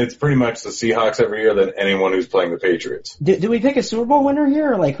 It's pretty much the Seahawks every year than anyone who's playing the Patriots. Do we pick a Super Bowl winner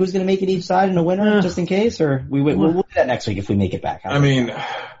here? Or who's going to make it each side and a winner just in case? Or we'll do that next week if we make it back. I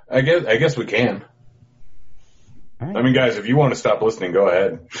guess we can. Right. I mean, guys, if you want to stop listening, go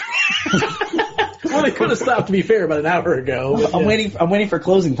ahead. Well, they could have stopped, to be fair, about an hour ago. I'm waiting for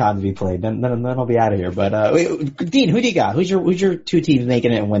closing time to be played. Then I'll be out of here. But Dean, who do you got? Who's your 2 teams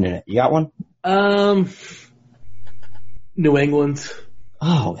making it and winning it? You got one? New England.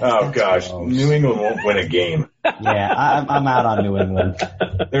 Oh gosh, gross. New England won't win a game. Yeah, I'm out on New England.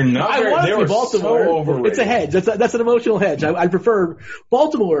 They're not. They were Baltimore. So overrated. It's a hedge. That's an emotional hedge. I prefer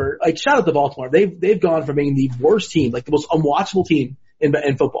Baltimore. Like, shout out to Baltimore. They've gone from being the worst team, like the most unwatchable team in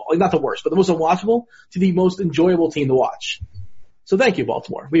football. Like, not the worst, but the most unwatchable, to the most enjoyable team to watch. So thank you,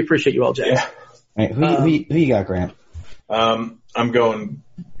 Baltimore. We appreciate you all, Jay. Yeah. Right, who you got, Grant? I'm going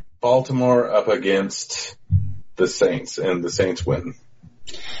Baltimore up against the Saints, and the Saints win.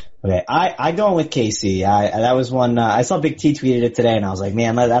 Okay, I going with KC. That was one, I saw Big T tweeted it today and I was like,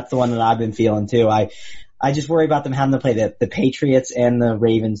 man, that's the one that I've been feeling too. I just worry about them having to play the Patriots and the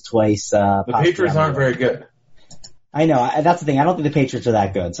Ravens twice. The Patriots aren't very good. I know. That's the thing. I don't think the Patriots are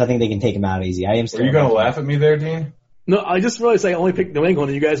that good, so I think they can take them out easy. Are you going to laugh at me there, Dean? No, I just realized I only picked New England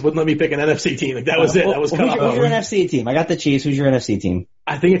and you guys wouldn't let me pick an NFC team. Like, that was it. That was who's your NFC team? I got the Chiefs. Who's your NFC team?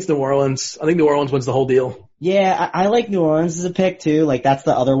 I think it's New Orleans. I think New Orleans wins the whole deal. Yeah, I like New Orleans as a pick too. Like, that's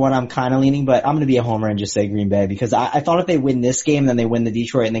the other one I'm kind of leaning, but I'm going to be a homer and just say Green Bay because I thought if they win this game, then they win the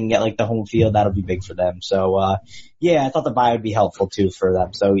Detroit and then get like the home field, that'll be big for them. So, yeah, I thought the bye would be helpful too for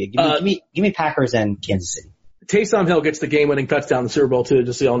them. So yeah, give me Packers and Kansas City. Taysom Hill gets the game-winning touchdown in the Super Bowl too,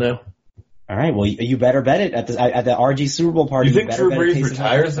 just so y'all know. All right, well, you better bet it at the RG Super Bowl party. You think Drew Brees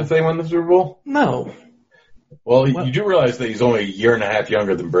retires if they win the Super Bowl? No. Well, you do realize that he's only a year and a half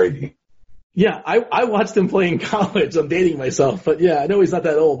younger than Brady. Yeah, I watched him play in college. I'm dating myself, but yeah, I know he's not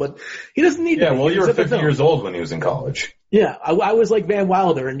that old, but he doesn't need to. Yeah, well, you were 50 years old when he was in college. Yeah, I was like Van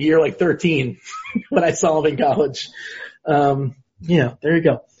Wilder in year like 13 when I saw him in college. Yeah, there you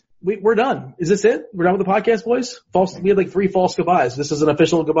go. We're done. Is this it? We're done with the podcast, boys? We had like 3 false goodbyes. This is an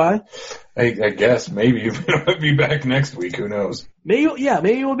official goodbye? I guess. Maybe. We'll be back next week. Who knows? Maybe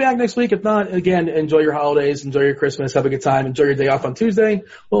we'll be back next week. If not, again, enjoy your holidays. Enjoy your Christmas. Have a good time. Enjoy your day off on Tuesday.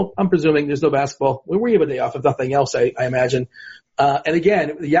 Well, I'm presuming there's no basketball. We have a day off, if nothing else, I imagine. And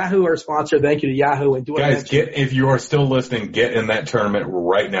again, Yahoo, our sponsor. Thank you to Yahoo. And guys, if you are still listening, get in that tournament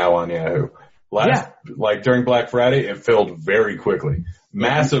right now on Yahoo. Like during Black Friday, it filled very quickly.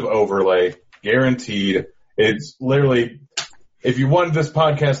 Massive overlay, guaranteed. It's literally, if you want this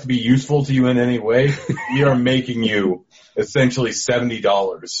podcast to be useful to you in any way, we are making you essentially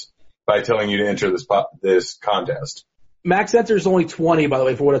 $70 by telling you to enter this contest. Max enter is only 20, by the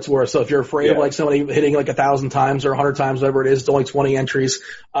way, for what it's worth. So if you're afraid of like somebody hitting like 1,000 times or 100 times, whatever it is, it's only 20 entries.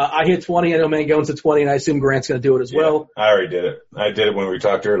 I hit 20. I know Mangone's at 20, and I assume Grant's going to do it as well. I already did it. I did it when we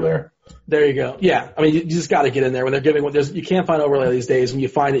talked earlier. There you go. Yeah. I mean, you just got to get in there when they're giving you can't find overlay these days. When you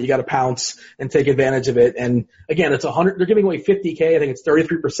find it, you got to pounce and take advantage of it. And again, it's 100, they're giving away 50K. I think it's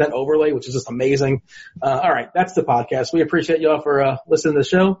 33% overlay, which is just amazing. All right. That's the podcast. We appreciate y'all for, listening to the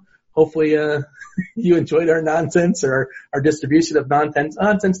show. Hopefully, you enjoyed our nonsense or our distribution of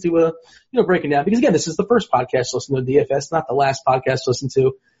nonsense to, breaking down. Because again, this is the first podcast to listen to DFS, not the last podcast to listen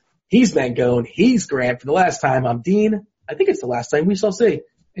to. He's Mangone. He's Grant. For the last time, I'm Dean. I think it's the last time. We shall see.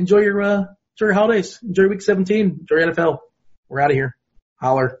 Enjoy your holidays. Enjoy week 17. Enjoy your NFL. We're out of here.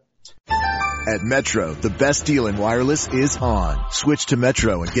 Holler. At Metro, the best deal in wireless is on. Switch to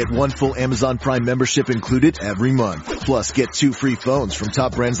Metro and get 1 full Amazon Prime membership included every month. Plus, get 2 free phones from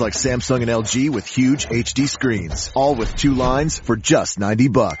top brands like Samsung and LG with huge HD screens. All with 2 lines for just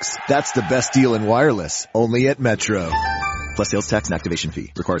 $90. That's the best deal in wireless, only at Metro. Plus sales tax and activation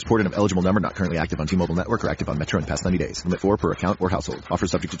fee. Requires port-in of eligible number not currently active on T-Mobile network or active on Metro in past 90 days. Limit 4 per account or household. Offer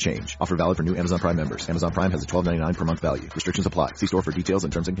subject to change. Offer valid for new Amazon Prime members. Amazon Prime has a $12.99 per month value. Restrictions apply. See store for details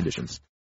and terms and conditions.